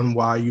excuse on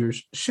why you're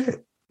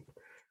shit.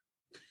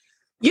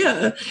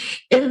 Yeah.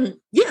 And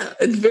yeah,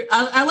 it's very,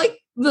 I like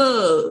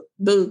the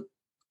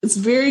it's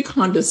very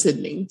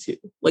condescending too.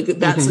 Like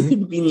that's a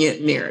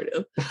convenient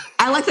narrative.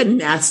 I like a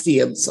nasty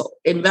insult.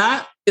 And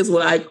that is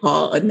what I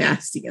call a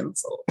nasty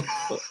insult.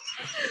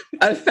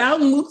 I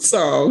found Luke's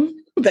song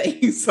that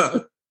he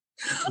sung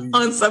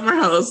on Summer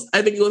House.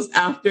 I think it was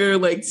after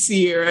like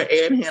Sierra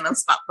and Hannah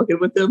stopped fucking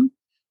with him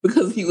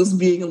because he was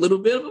being a little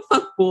bit of a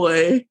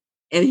fuckboy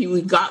and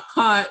he got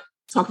caught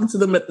talking to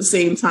them at the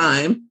same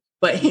time.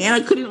 But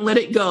Hannah couldn't let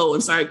it go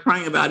and started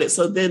crying about it.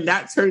 So then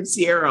that turned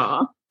Sierra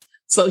off.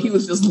 So he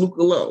was just Luke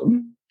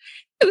alone.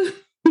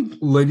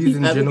 Ladies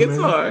and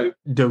gentlemen,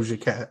 Doja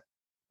Cat.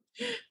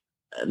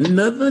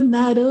 Another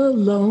night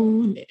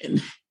alone,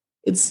 and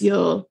it's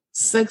your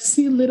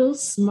sexy little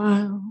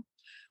smile.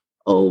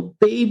 Oh,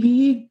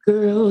 baby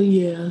girl,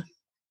 yeah,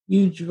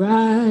 you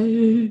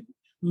drive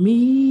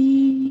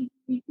me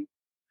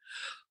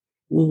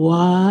wild.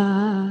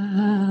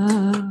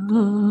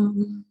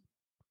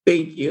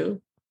 Thank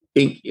you.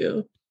 Thank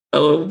you. I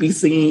will be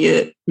singing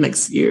it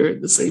next year,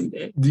 the same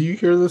day. Do you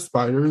hear the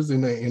spiders in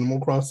the Animal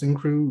Crossing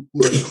crew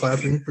like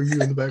clapping for you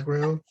in the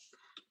background?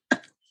 If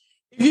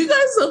you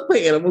guys don't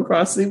play Animal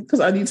Crossing, because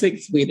I need to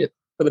explain it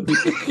for the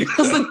people.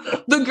 Because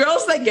the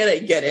girls that get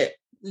it.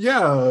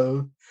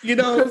 Yeah. You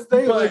know, because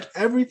they like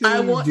everything. I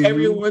want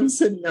everyone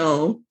to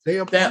know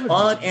that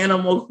on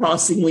Animal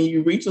Crossing, when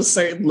you reach a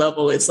certain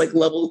level, it's like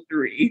level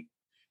 3.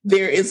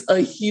 There is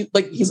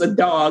he's a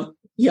dog.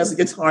 He has a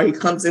guitar. He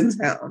comes in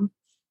town.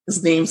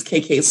 His name's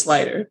KK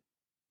Slider.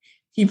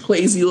 He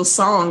plays you a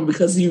song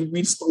because you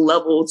reached the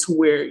level to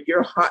where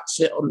you're hot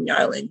shit on the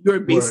island. You're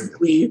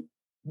basically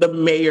the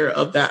mayor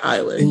of that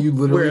island. And you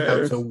literally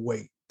have to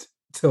wait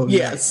till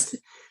next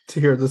to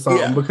hear the song.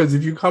 Yeah. Because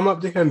if you come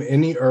up to him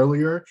any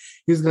earlier,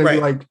 he's going to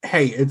be like,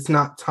 hey, it's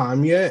not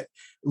time yet.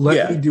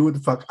 Let me do what the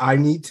fuck I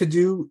need to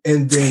do.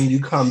 And then you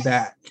come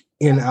back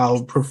and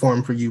I'll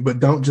perform for you.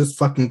 But don't just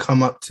fucking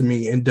come up to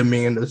me and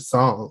demand a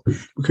song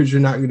because you're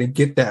not going to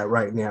get that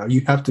right now. You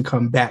have to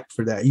come back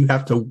for that. You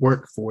have to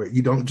work for it.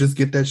 You don't just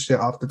get that shit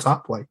off the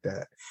top like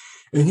that.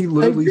 And he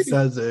literally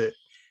says it.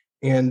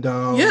 And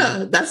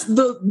that's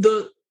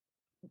the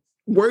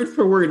word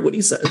for word what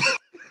he said.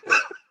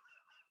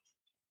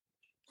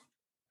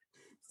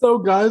 So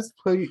guys,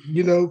 play.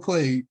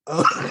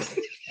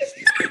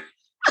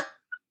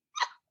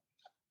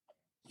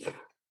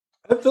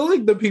 I feel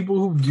like the people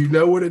who do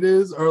know what it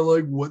is are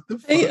like, what the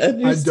fuck?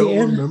 I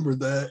don't remember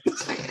that.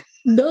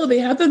 No, they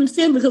have to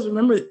understand because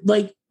remember,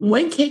 like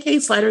when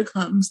KK Slider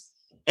comes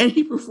and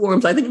he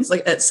performs, I think it's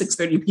like at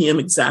 6:30 p.m.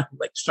 exactly,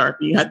 like sharp.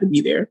 You have to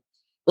be there.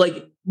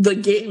 Like the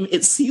game,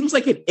 it seems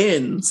like it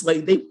ends.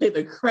 Like they play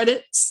the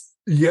credits.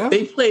 Yeah.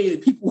 They play the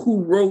people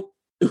who wrote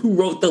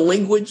the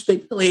language. They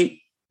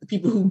play the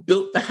people who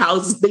built the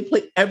houses. They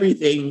play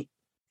everything.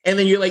 And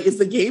then you're like, is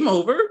the game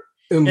over?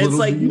 And it's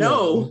like,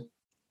 no.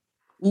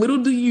 Little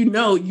do you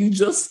know, you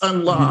just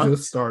unlocked. You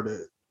just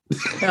started.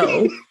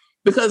 Hell.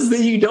 Because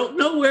then you don't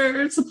know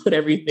where to put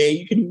everything.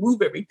 You can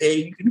move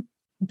everything. You can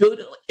build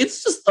it.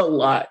 It's just a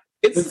lot.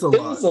 It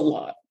was a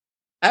lot.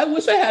 I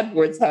wish I had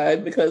more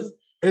time because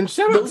and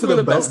shout out to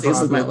the best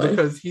days of my life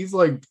because he's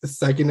like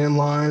second in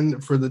line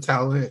for the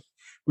talent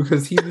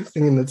because he be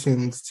singing the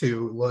tunes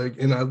too. Like,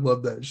 and I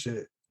love that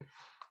shit.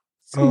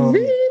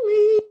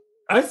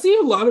 I see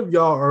a lot of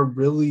y'all are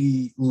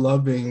really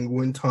loving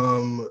when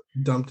Tom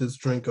dumped his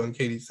drink on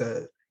Katie's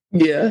head.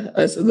 Yeah,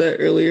 I said that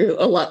earlier.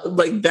 A lot,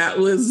 like that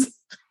was.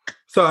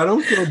 So I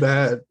don't feel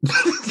bad.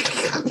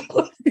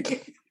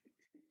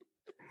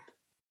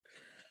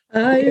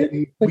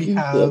 We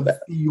have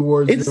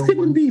yours. It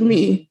couldn't be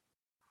me.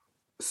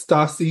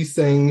 Stassi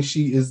saying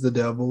she is the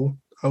devil.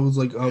 I was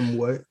like,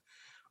 what?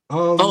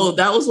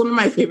 That was one of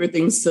my favorite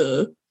things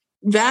too.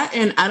 That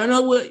and I don't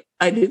know what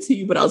I did to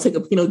you, but I'll take a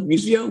Pinot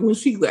Grigio when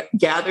she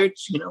gathered,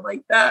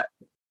 like that.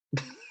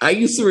 I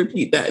used to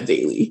repeat that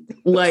daily.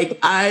 Like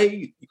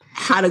I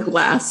had a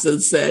glass that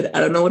said, I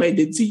don't know what I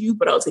did to you,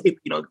 but I'll take a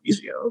Pinot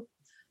Grigio.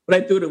 But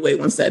I threw it away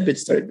once that bitch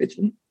started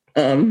bitching.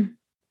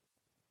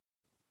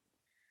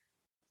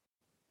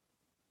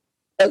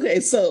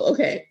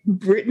 Okay.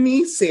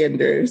 Brittany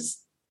Sanders,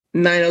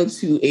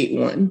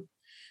 90281.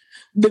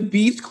 The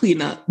beach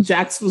cleanup.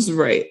 Jax was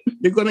right.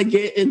 You're going to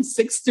get in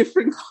 6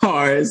 different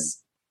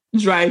cars,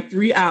 drive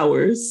 3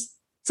 hours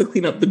to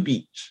clean up the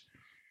beach.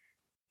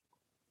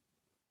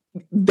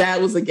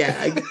 That was a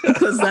gag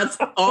because that's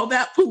all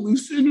that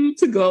pollution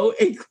to go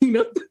and clean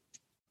up.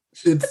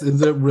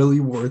 Is it really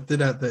worth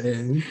it at the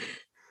end?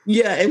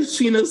 Yeah, and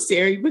Sheena's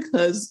staring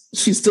because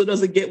she still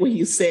doesn't get what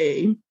he's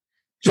saying.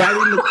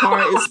 Driving the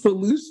car is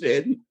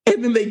pollution.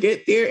 And then they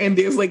get there and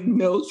there's like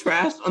no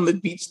trash on the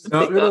beach to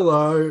Not pick gonna up.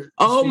 lie,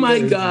 Oh my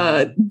Sheena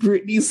God.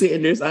 Brittany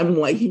Sanders, I'm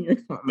liking your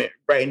comment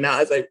right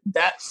now. It's like,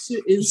 that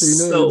shit is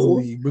Sheena so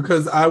is me,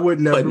 because I would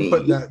never funny.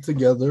 put that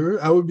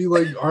together. I would be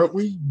like, aren't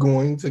we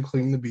going to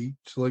clean the beach?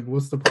 Like,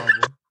 what's the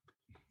problem?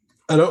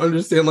 I don't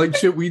understand. Like,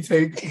 should we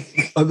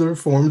take other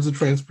forms of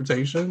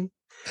transportation?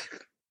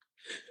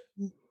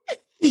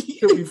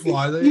 Should we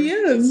fly there?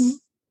 Yes.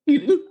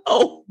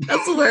 Oh,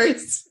 that's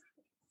hilarious.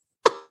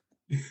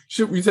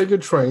 Should we take a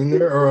train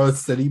there or a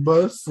city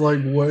bus?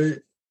 Like, what?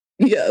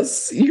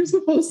 Yes, you're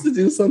supposed to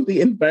do something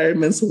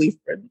environmentally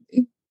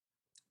friendly.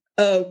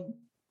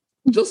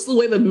 Just the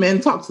way the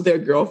men talk to their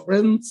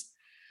girlfriends,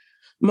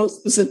 most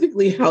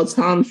specifically how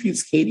Tom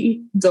treats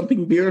Katie,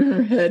 dumping beer in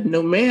her head.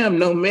 No, ma'am,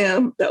 no,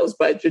 ma'am. That was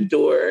by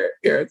Jador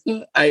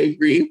Erica. I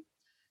agree.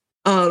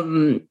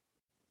 When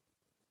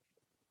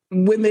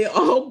they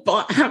all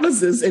bought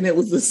houses and it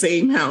was the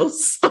same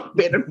house on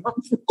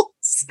Vanderpump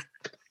Rules.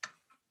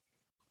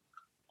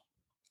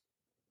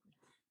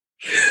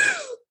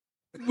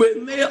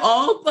 When they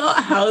all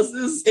bought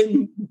houses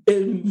in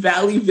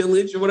Valley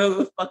Village or whatever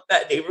the fuck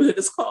that neighborhood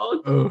is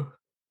called,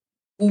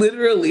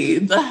 literally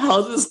the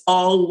houses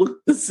all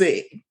looked the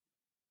same.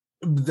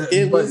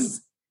 It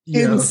was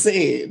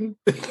insane.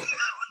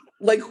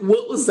 Like,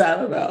 what was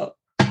that about?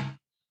 And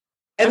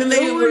then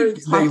they were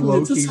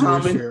talking to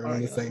Tom and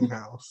in the same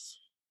house.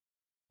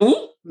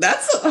 Ooh,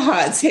 that's a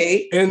hot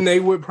take. And they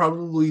would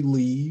probably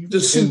leave.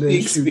 Just shoot the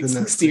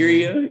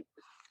exterior.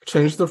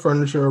 Change the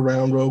furniture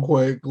around real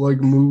quick,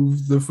 like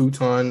move the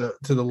futon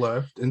to the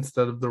left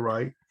instead of the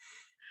right.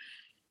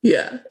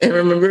 Yeah. And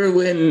remember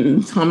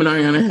when Tom and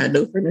Ariana had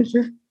no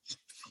furniture?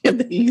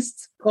 And they used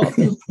to call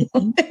them.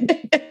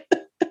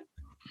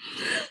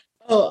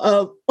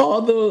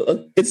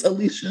 It's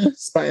Alicia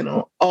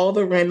Spinal, all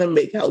the random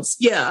makeouts.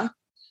 Yeah.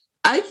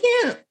 I'm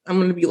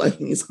going to be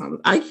liking these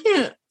comments. I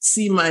can't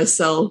see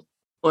myself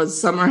on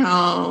Summer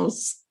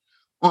House,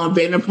 on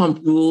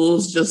Vanderpump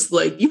Rules, just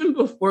like even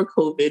before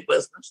COVID, but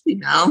especially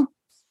now,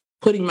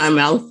 putting my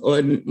mouth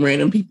on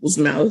random people's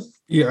mouth.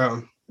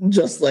 Yeah.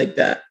 Just like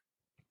that.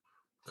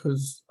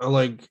 Because,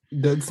 like,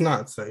 that's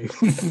not safe.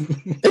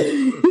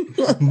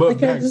 But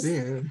back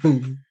then,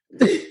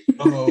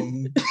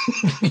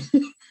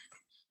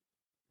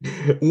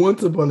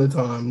 once upon a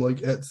time,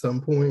 like at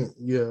some point,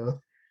 yeah.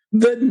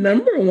 The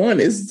number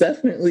one is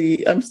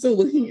definitely, I'm still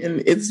looking,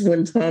 and it's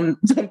when Tom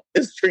dumped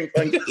his drink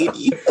on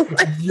Katie.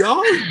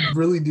 Y'all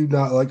really do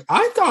not like,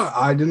 I thought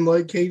I didn't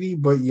like Katie,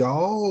 but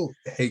y'all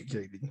hate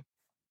Katie.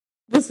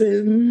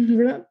 Listen,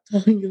 we're not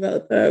talking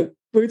about that.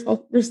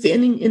 We're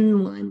standing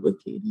in line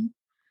with Katie.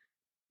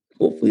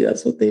 Hopefully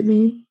that's what they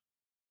mean.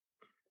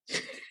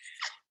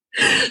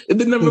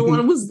 The number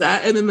one was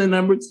that, and then the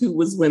number two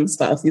was when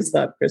Stassi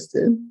stopped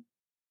Kristen.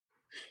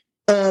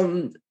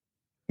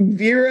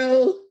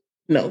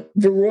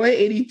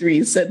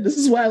 Veroy83 said, "This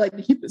is why I like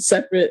to keep it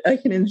separate. I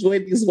can enjoy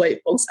these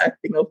white folks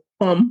acting a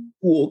plum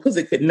fool because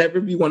it could never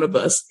be one of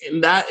us."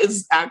 And that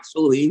is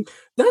actually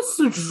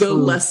the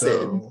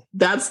lesson. Though.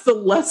 That's the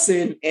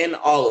lesson in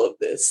all of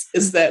this,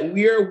 is that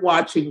we are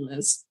watching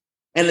this,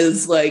 and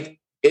it's like,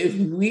 if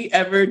we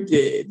ever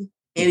did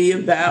any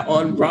of that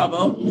on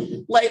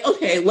Bravo, like,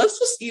 okay, let's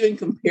just even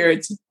compare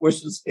it to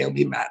Portia's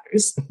Family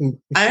Matters.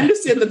 I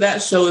understand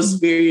that show is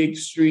very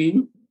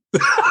extreme.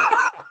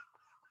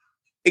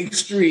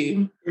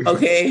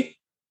 Okay?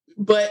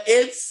 But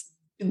it's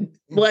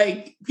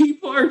like,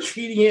 people are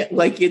treating it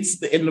like it's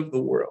the end of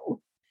the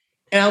world.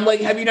 And I'm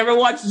like, have you never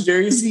watched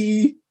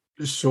Jersey?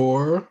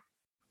 Sure.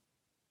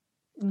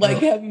 Like,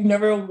 have you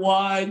never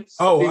watched?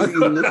 Oh, I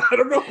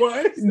don't know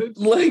why.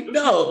 Like,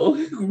 no.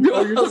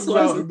 You're talking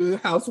about the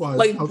Housewives.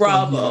 Like Housewives,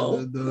 Bravo.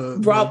 Yeah,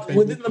 the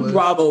within flip. the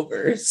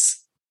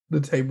Bravo-verse. The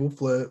table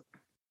flip.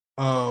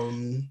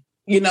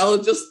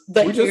 Just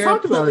the we just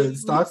talked about it.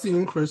 Stassi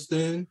and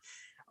Kristen.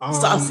 Like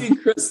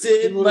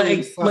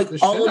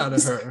all out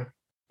of her.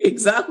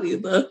 Exactly.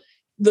 The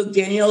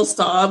Danielle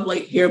Staub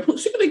hair pull.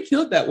 She could have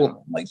killed that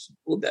woman. Like, she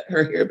pulled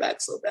her hair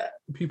back so bad.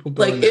 People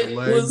throwing their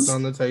legs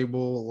on the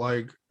table.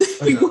 Like,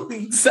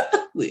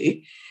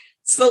 exactly.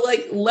 So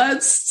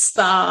let's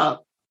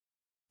stop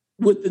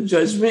with the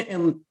judgment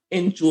and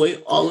enjoy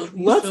all of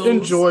these Let's shows.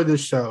 enjoy the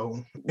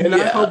show. And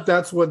I hope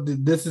that's what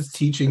this is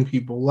teaching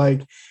people.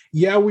 Like,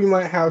 yeah, we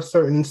might have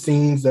certain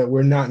scenes that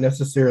we're not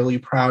necessarily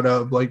proud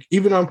of. Like,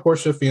 even on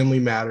Portia Family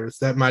Matters,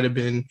 that might have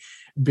been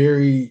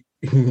very,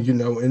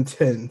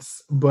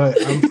 intense.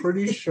 But I'm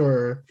pretty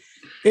sure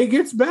it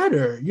gets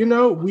better.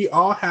 We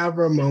all have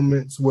our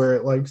moments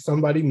where, like,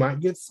 somebody might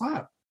get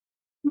slapped.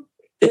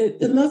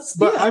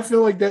 I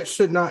feel like that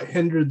should not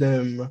hinder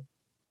them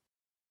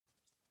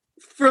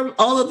from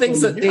all the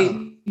things that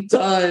they've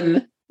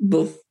done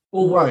before.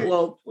 Right.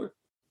 Well,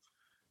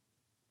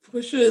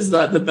 Portia is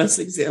not the best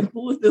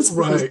example of this,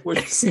 because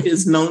Portia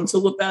is known to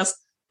look best.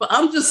 But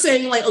I'm just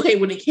saying, like, okay,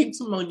 when it came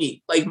to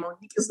Monique, like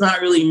Monique is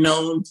not really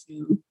known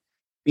to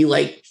be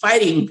like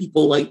fighting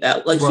people like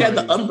that. Like she had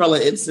the umbrella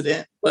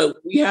incident, but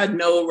we had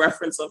no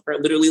reference of her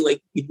literally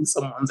like beating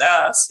someone's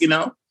ass, you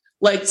know?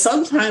 Like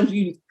sometimes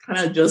you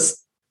kind of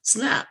just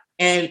snap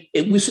and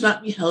we should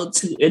not be held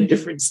to a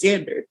different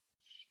standard.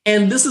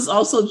 And this is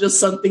also just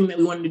something that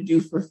we wanted to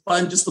do for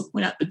fun, just to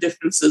point out the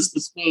differences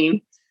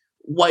between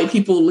white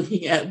people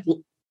looking at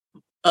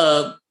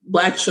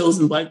Black shows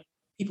and Black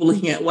people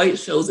looking at white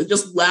shows and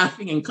just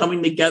laughing and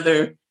coming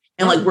together.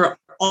 And like, we're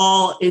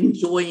all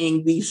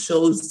enjoying these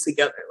shows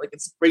together. Like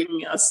it's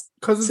bringing us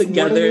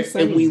together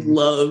and we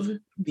love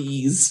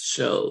these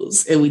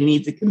shows and we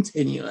need to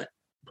continue it.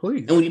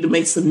 Please. And we need to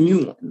make some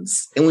new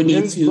ones. And we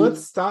need to...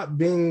 Let's stop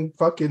being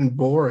fucking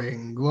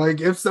boring.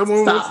 Like, if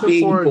someone wants to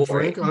pour a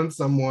drink on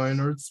someone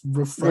or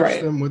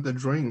refresh them with a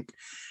drink.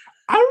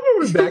 I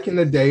remember back in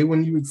the day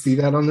when you would see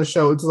that on the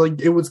show, it's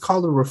like, it was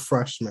called a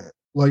refreshment.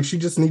 Like, she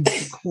just needed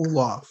to cool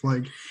off.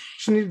 Like,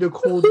 she needed to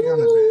cool down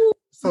a bit.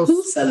 So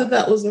who said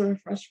that was a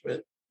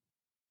refreshment?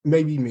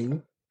 Maybe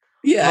me.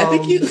 Yeah, I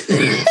think you...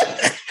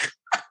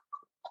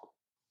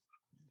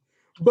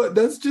 But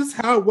that's just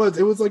how it was.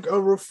 It was like a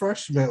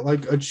refreshment,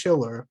 like a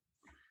chiller,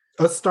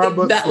 a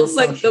Starbucks. That was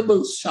like the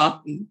most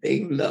shocking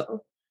thing,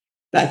 though,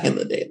 back in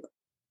the day.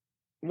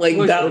 Like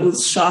that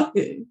was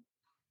shocking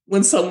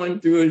when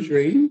someone threw a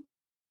drink.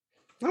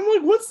 I'm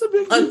like, what's the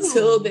big deal?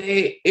 Until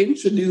they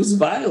introduce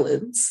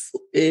violence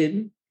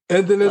in.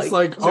 And then it's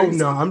like, oh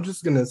no, I'm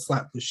just gonna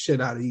slap the shit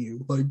out of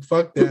you. Like,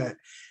 fuck that.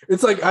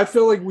 It's like, I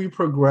feel like we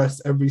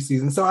progress every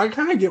season. So I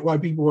kind of get why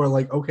people are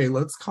like, okay,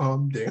 let's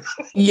calm down.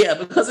 Yeah,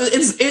 because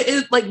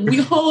it's like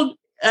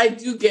I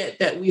do get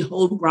that we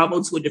hold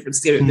Bravo to a different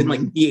standard than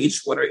like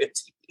VH1 or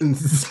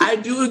MTV. I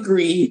do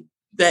agree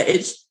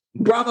that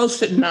Bravo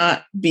should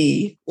not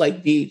be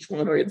like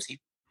VH1 or MTV.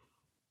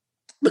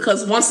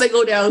 Because once they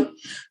go down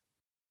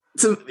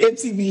to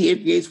MTV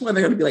and VH1,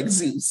 they're gonna be like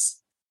Zeus.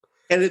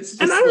 And it's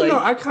just I don't know.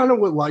 I kind of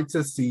would like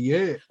to see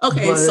it.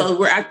 Okay, so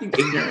we're acting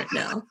ignorant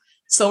now.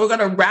 So we're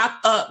gonna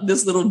wrap up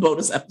this little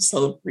bonus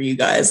episode for you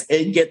guys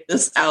and get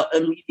this out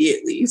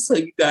immediately, so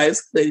you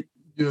guys could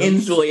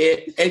enjoy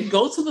it and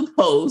go to the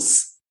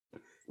post,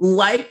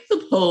 like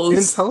the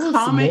post,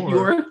 comment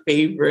your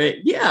favorite.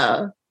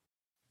 Yeah,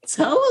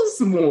 tell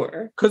us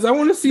more because I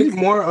want to see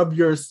more of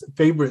your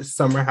favorite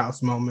Summer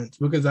House moments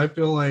because I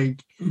feel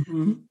like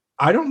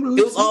I don't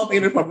really. It was all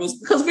Vanderpump Rules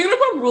because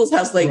Vanderpump Rules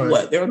has like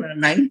what they're on their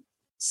 9th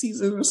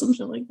season or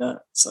something like that.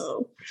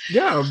 So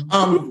yeah,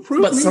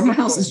 but Summer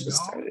House is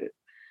just started.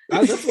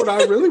 That's what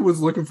I really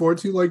was looking forward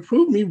to. Like,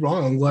 prove me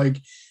wrong. Like,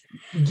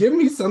 give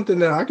me something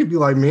that I could be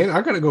like, man,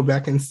 I gotta go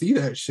back and see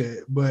that shit.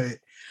 But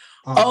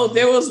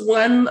there was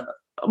one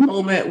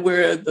moment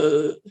where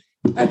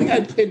I think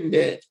I pinned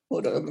it.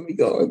 Hold on, let me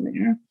go in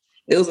there.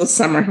 It was a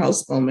Summer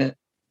House moment.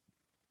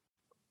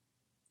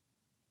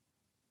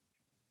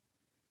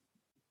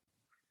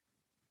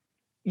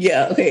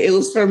 Yeah, okay. It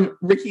was from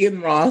Ricky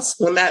and Ross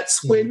when that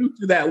swim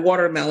through that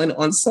watermelon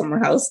on Summer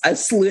House. I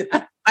slid.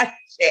 I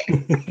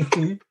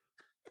shit.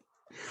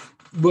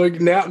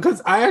 Like now,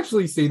 because I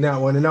actually seen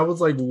that one and I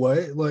was like,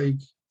 what? Like,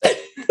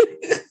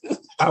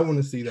 I want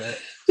to see that.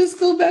 Just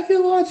go back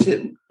and watch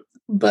it.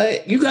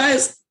 But you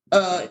guys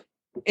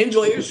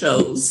enjoy your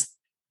shows.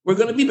 We're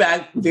going to be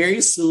back very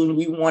soon.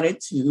 We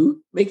wanted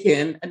to make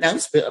an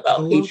announcement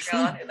about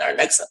Patreon in our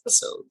next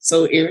episode.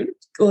 So, Aaron,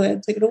 go ahead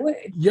and take it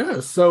away.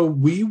 Yeah, so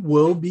we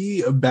will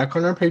be back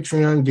on our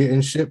Patreon getting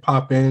shit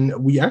popping.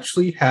 We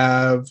actually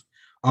have...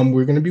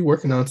 we're going to be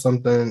working on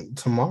something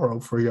tomorrow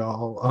for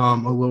y'all,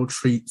 a little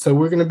treat. So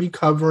we're going to be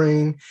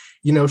covering,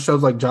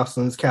 shows like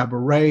Jocelyn's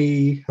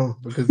Cabaret,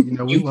 because,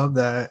 we love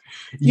that.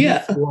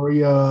 Yeah.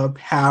 Euphoria,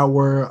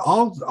 Power,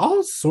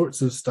 all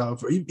sorts of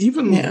stuff.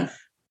 Even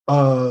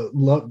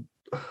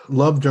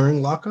Love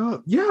During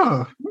Lockup.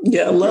 Yeah.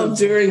 Yeah, Love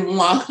During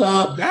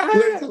Lockup.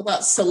 We're talking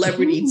about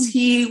Celebrity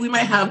Tea. We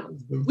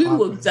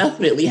will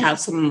definitely have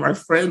some of our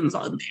friends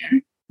on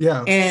there.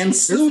 Yeah. And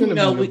soon,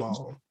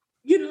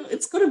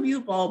 it's going to be a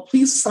ball.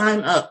 Please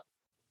sign up.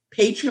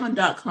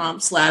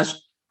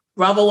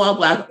 Patreon.com/Bravo While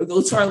Black, or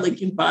go to our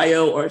link in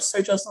bio or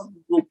search us on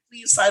Google.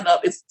 Please sign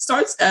up. It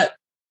starts at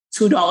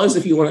 $2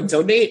 if you want to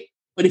donate.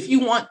 But if you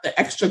want the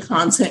extra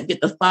content,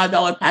 get the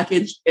 $5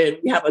 package. And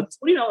we have a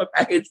 $20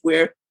 package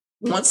where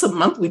once a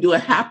month we do a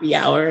happy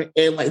hour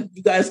and like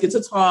you guys get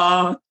to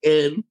talk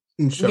and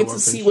you get to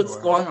see what's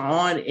going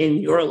on in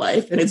your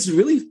life. And it's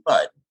really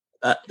fun.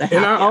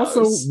 And I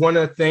also want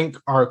to thank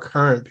our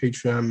current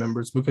Patreon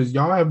members because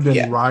y'all have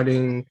been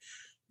riding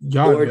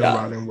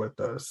with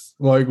us,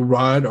 like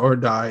ride or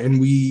die. And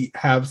we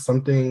have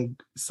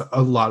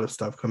a lot of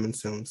stuff coming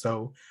soon.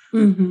 So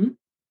I'm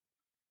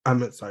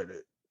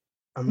excited.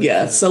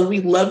 So we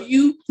love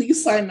you.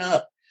 Please sign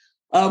up.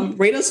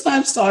 Rate us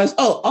 5 stars.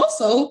 Oh,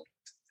 also,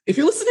 if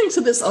you're listening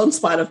to this on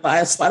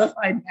Spotify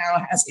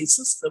now has a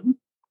system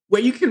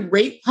where you can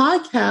rate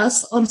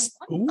podcasts on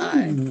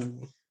Spotify.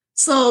 Ooh.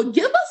 So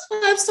give us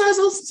 5 stars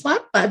on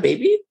Spotify,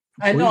 baby.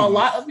 I know a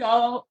lot of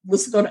y'all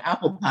listen on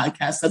Apple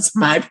Podcasts. That's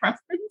my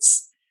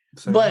preference.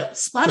 Same. But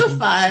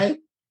Spotify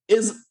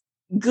is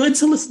good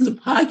to listen to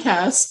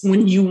podcasts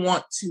when you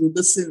want to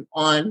listen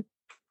on,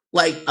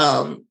 like,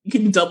 you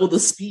can double the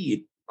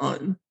speed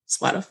on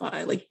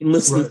Spotify, like you can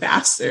listen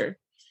faster.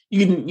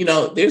 You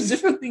can, there's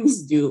different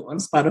things to do on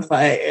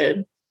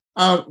Spotify,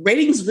 and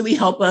ratings really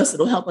help us.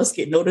 It'll help us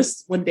get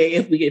noticed one day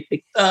if we get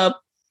picked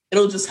up.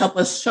 It'll just help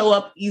us show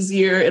up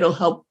easier. It'll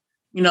help,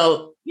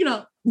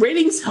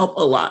 ratings help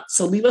a lot.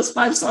 So leave us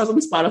 5 stars on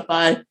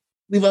Spotify.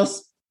 Leave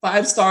us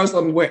 5 stars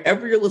on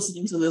wherever you're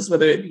listening to this,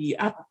 whether it be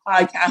Apple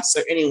Podcasts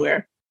or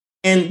anywhere.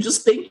 And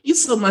just thank you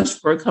so much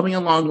for coming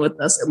along with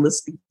us and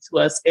listening to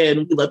us.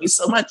 And we love you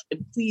so much.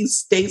 And please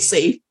stay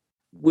safe.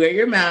 Wear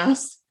your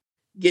mask.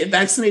 Get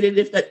vaccinated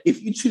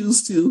if you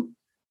choose to.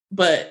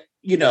 But,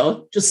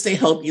 just stay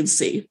healthy and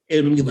safe.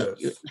 And we love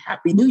you.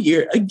 Happy New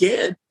Year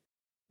again.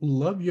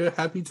 Love you.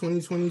 Happy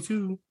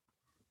 2022.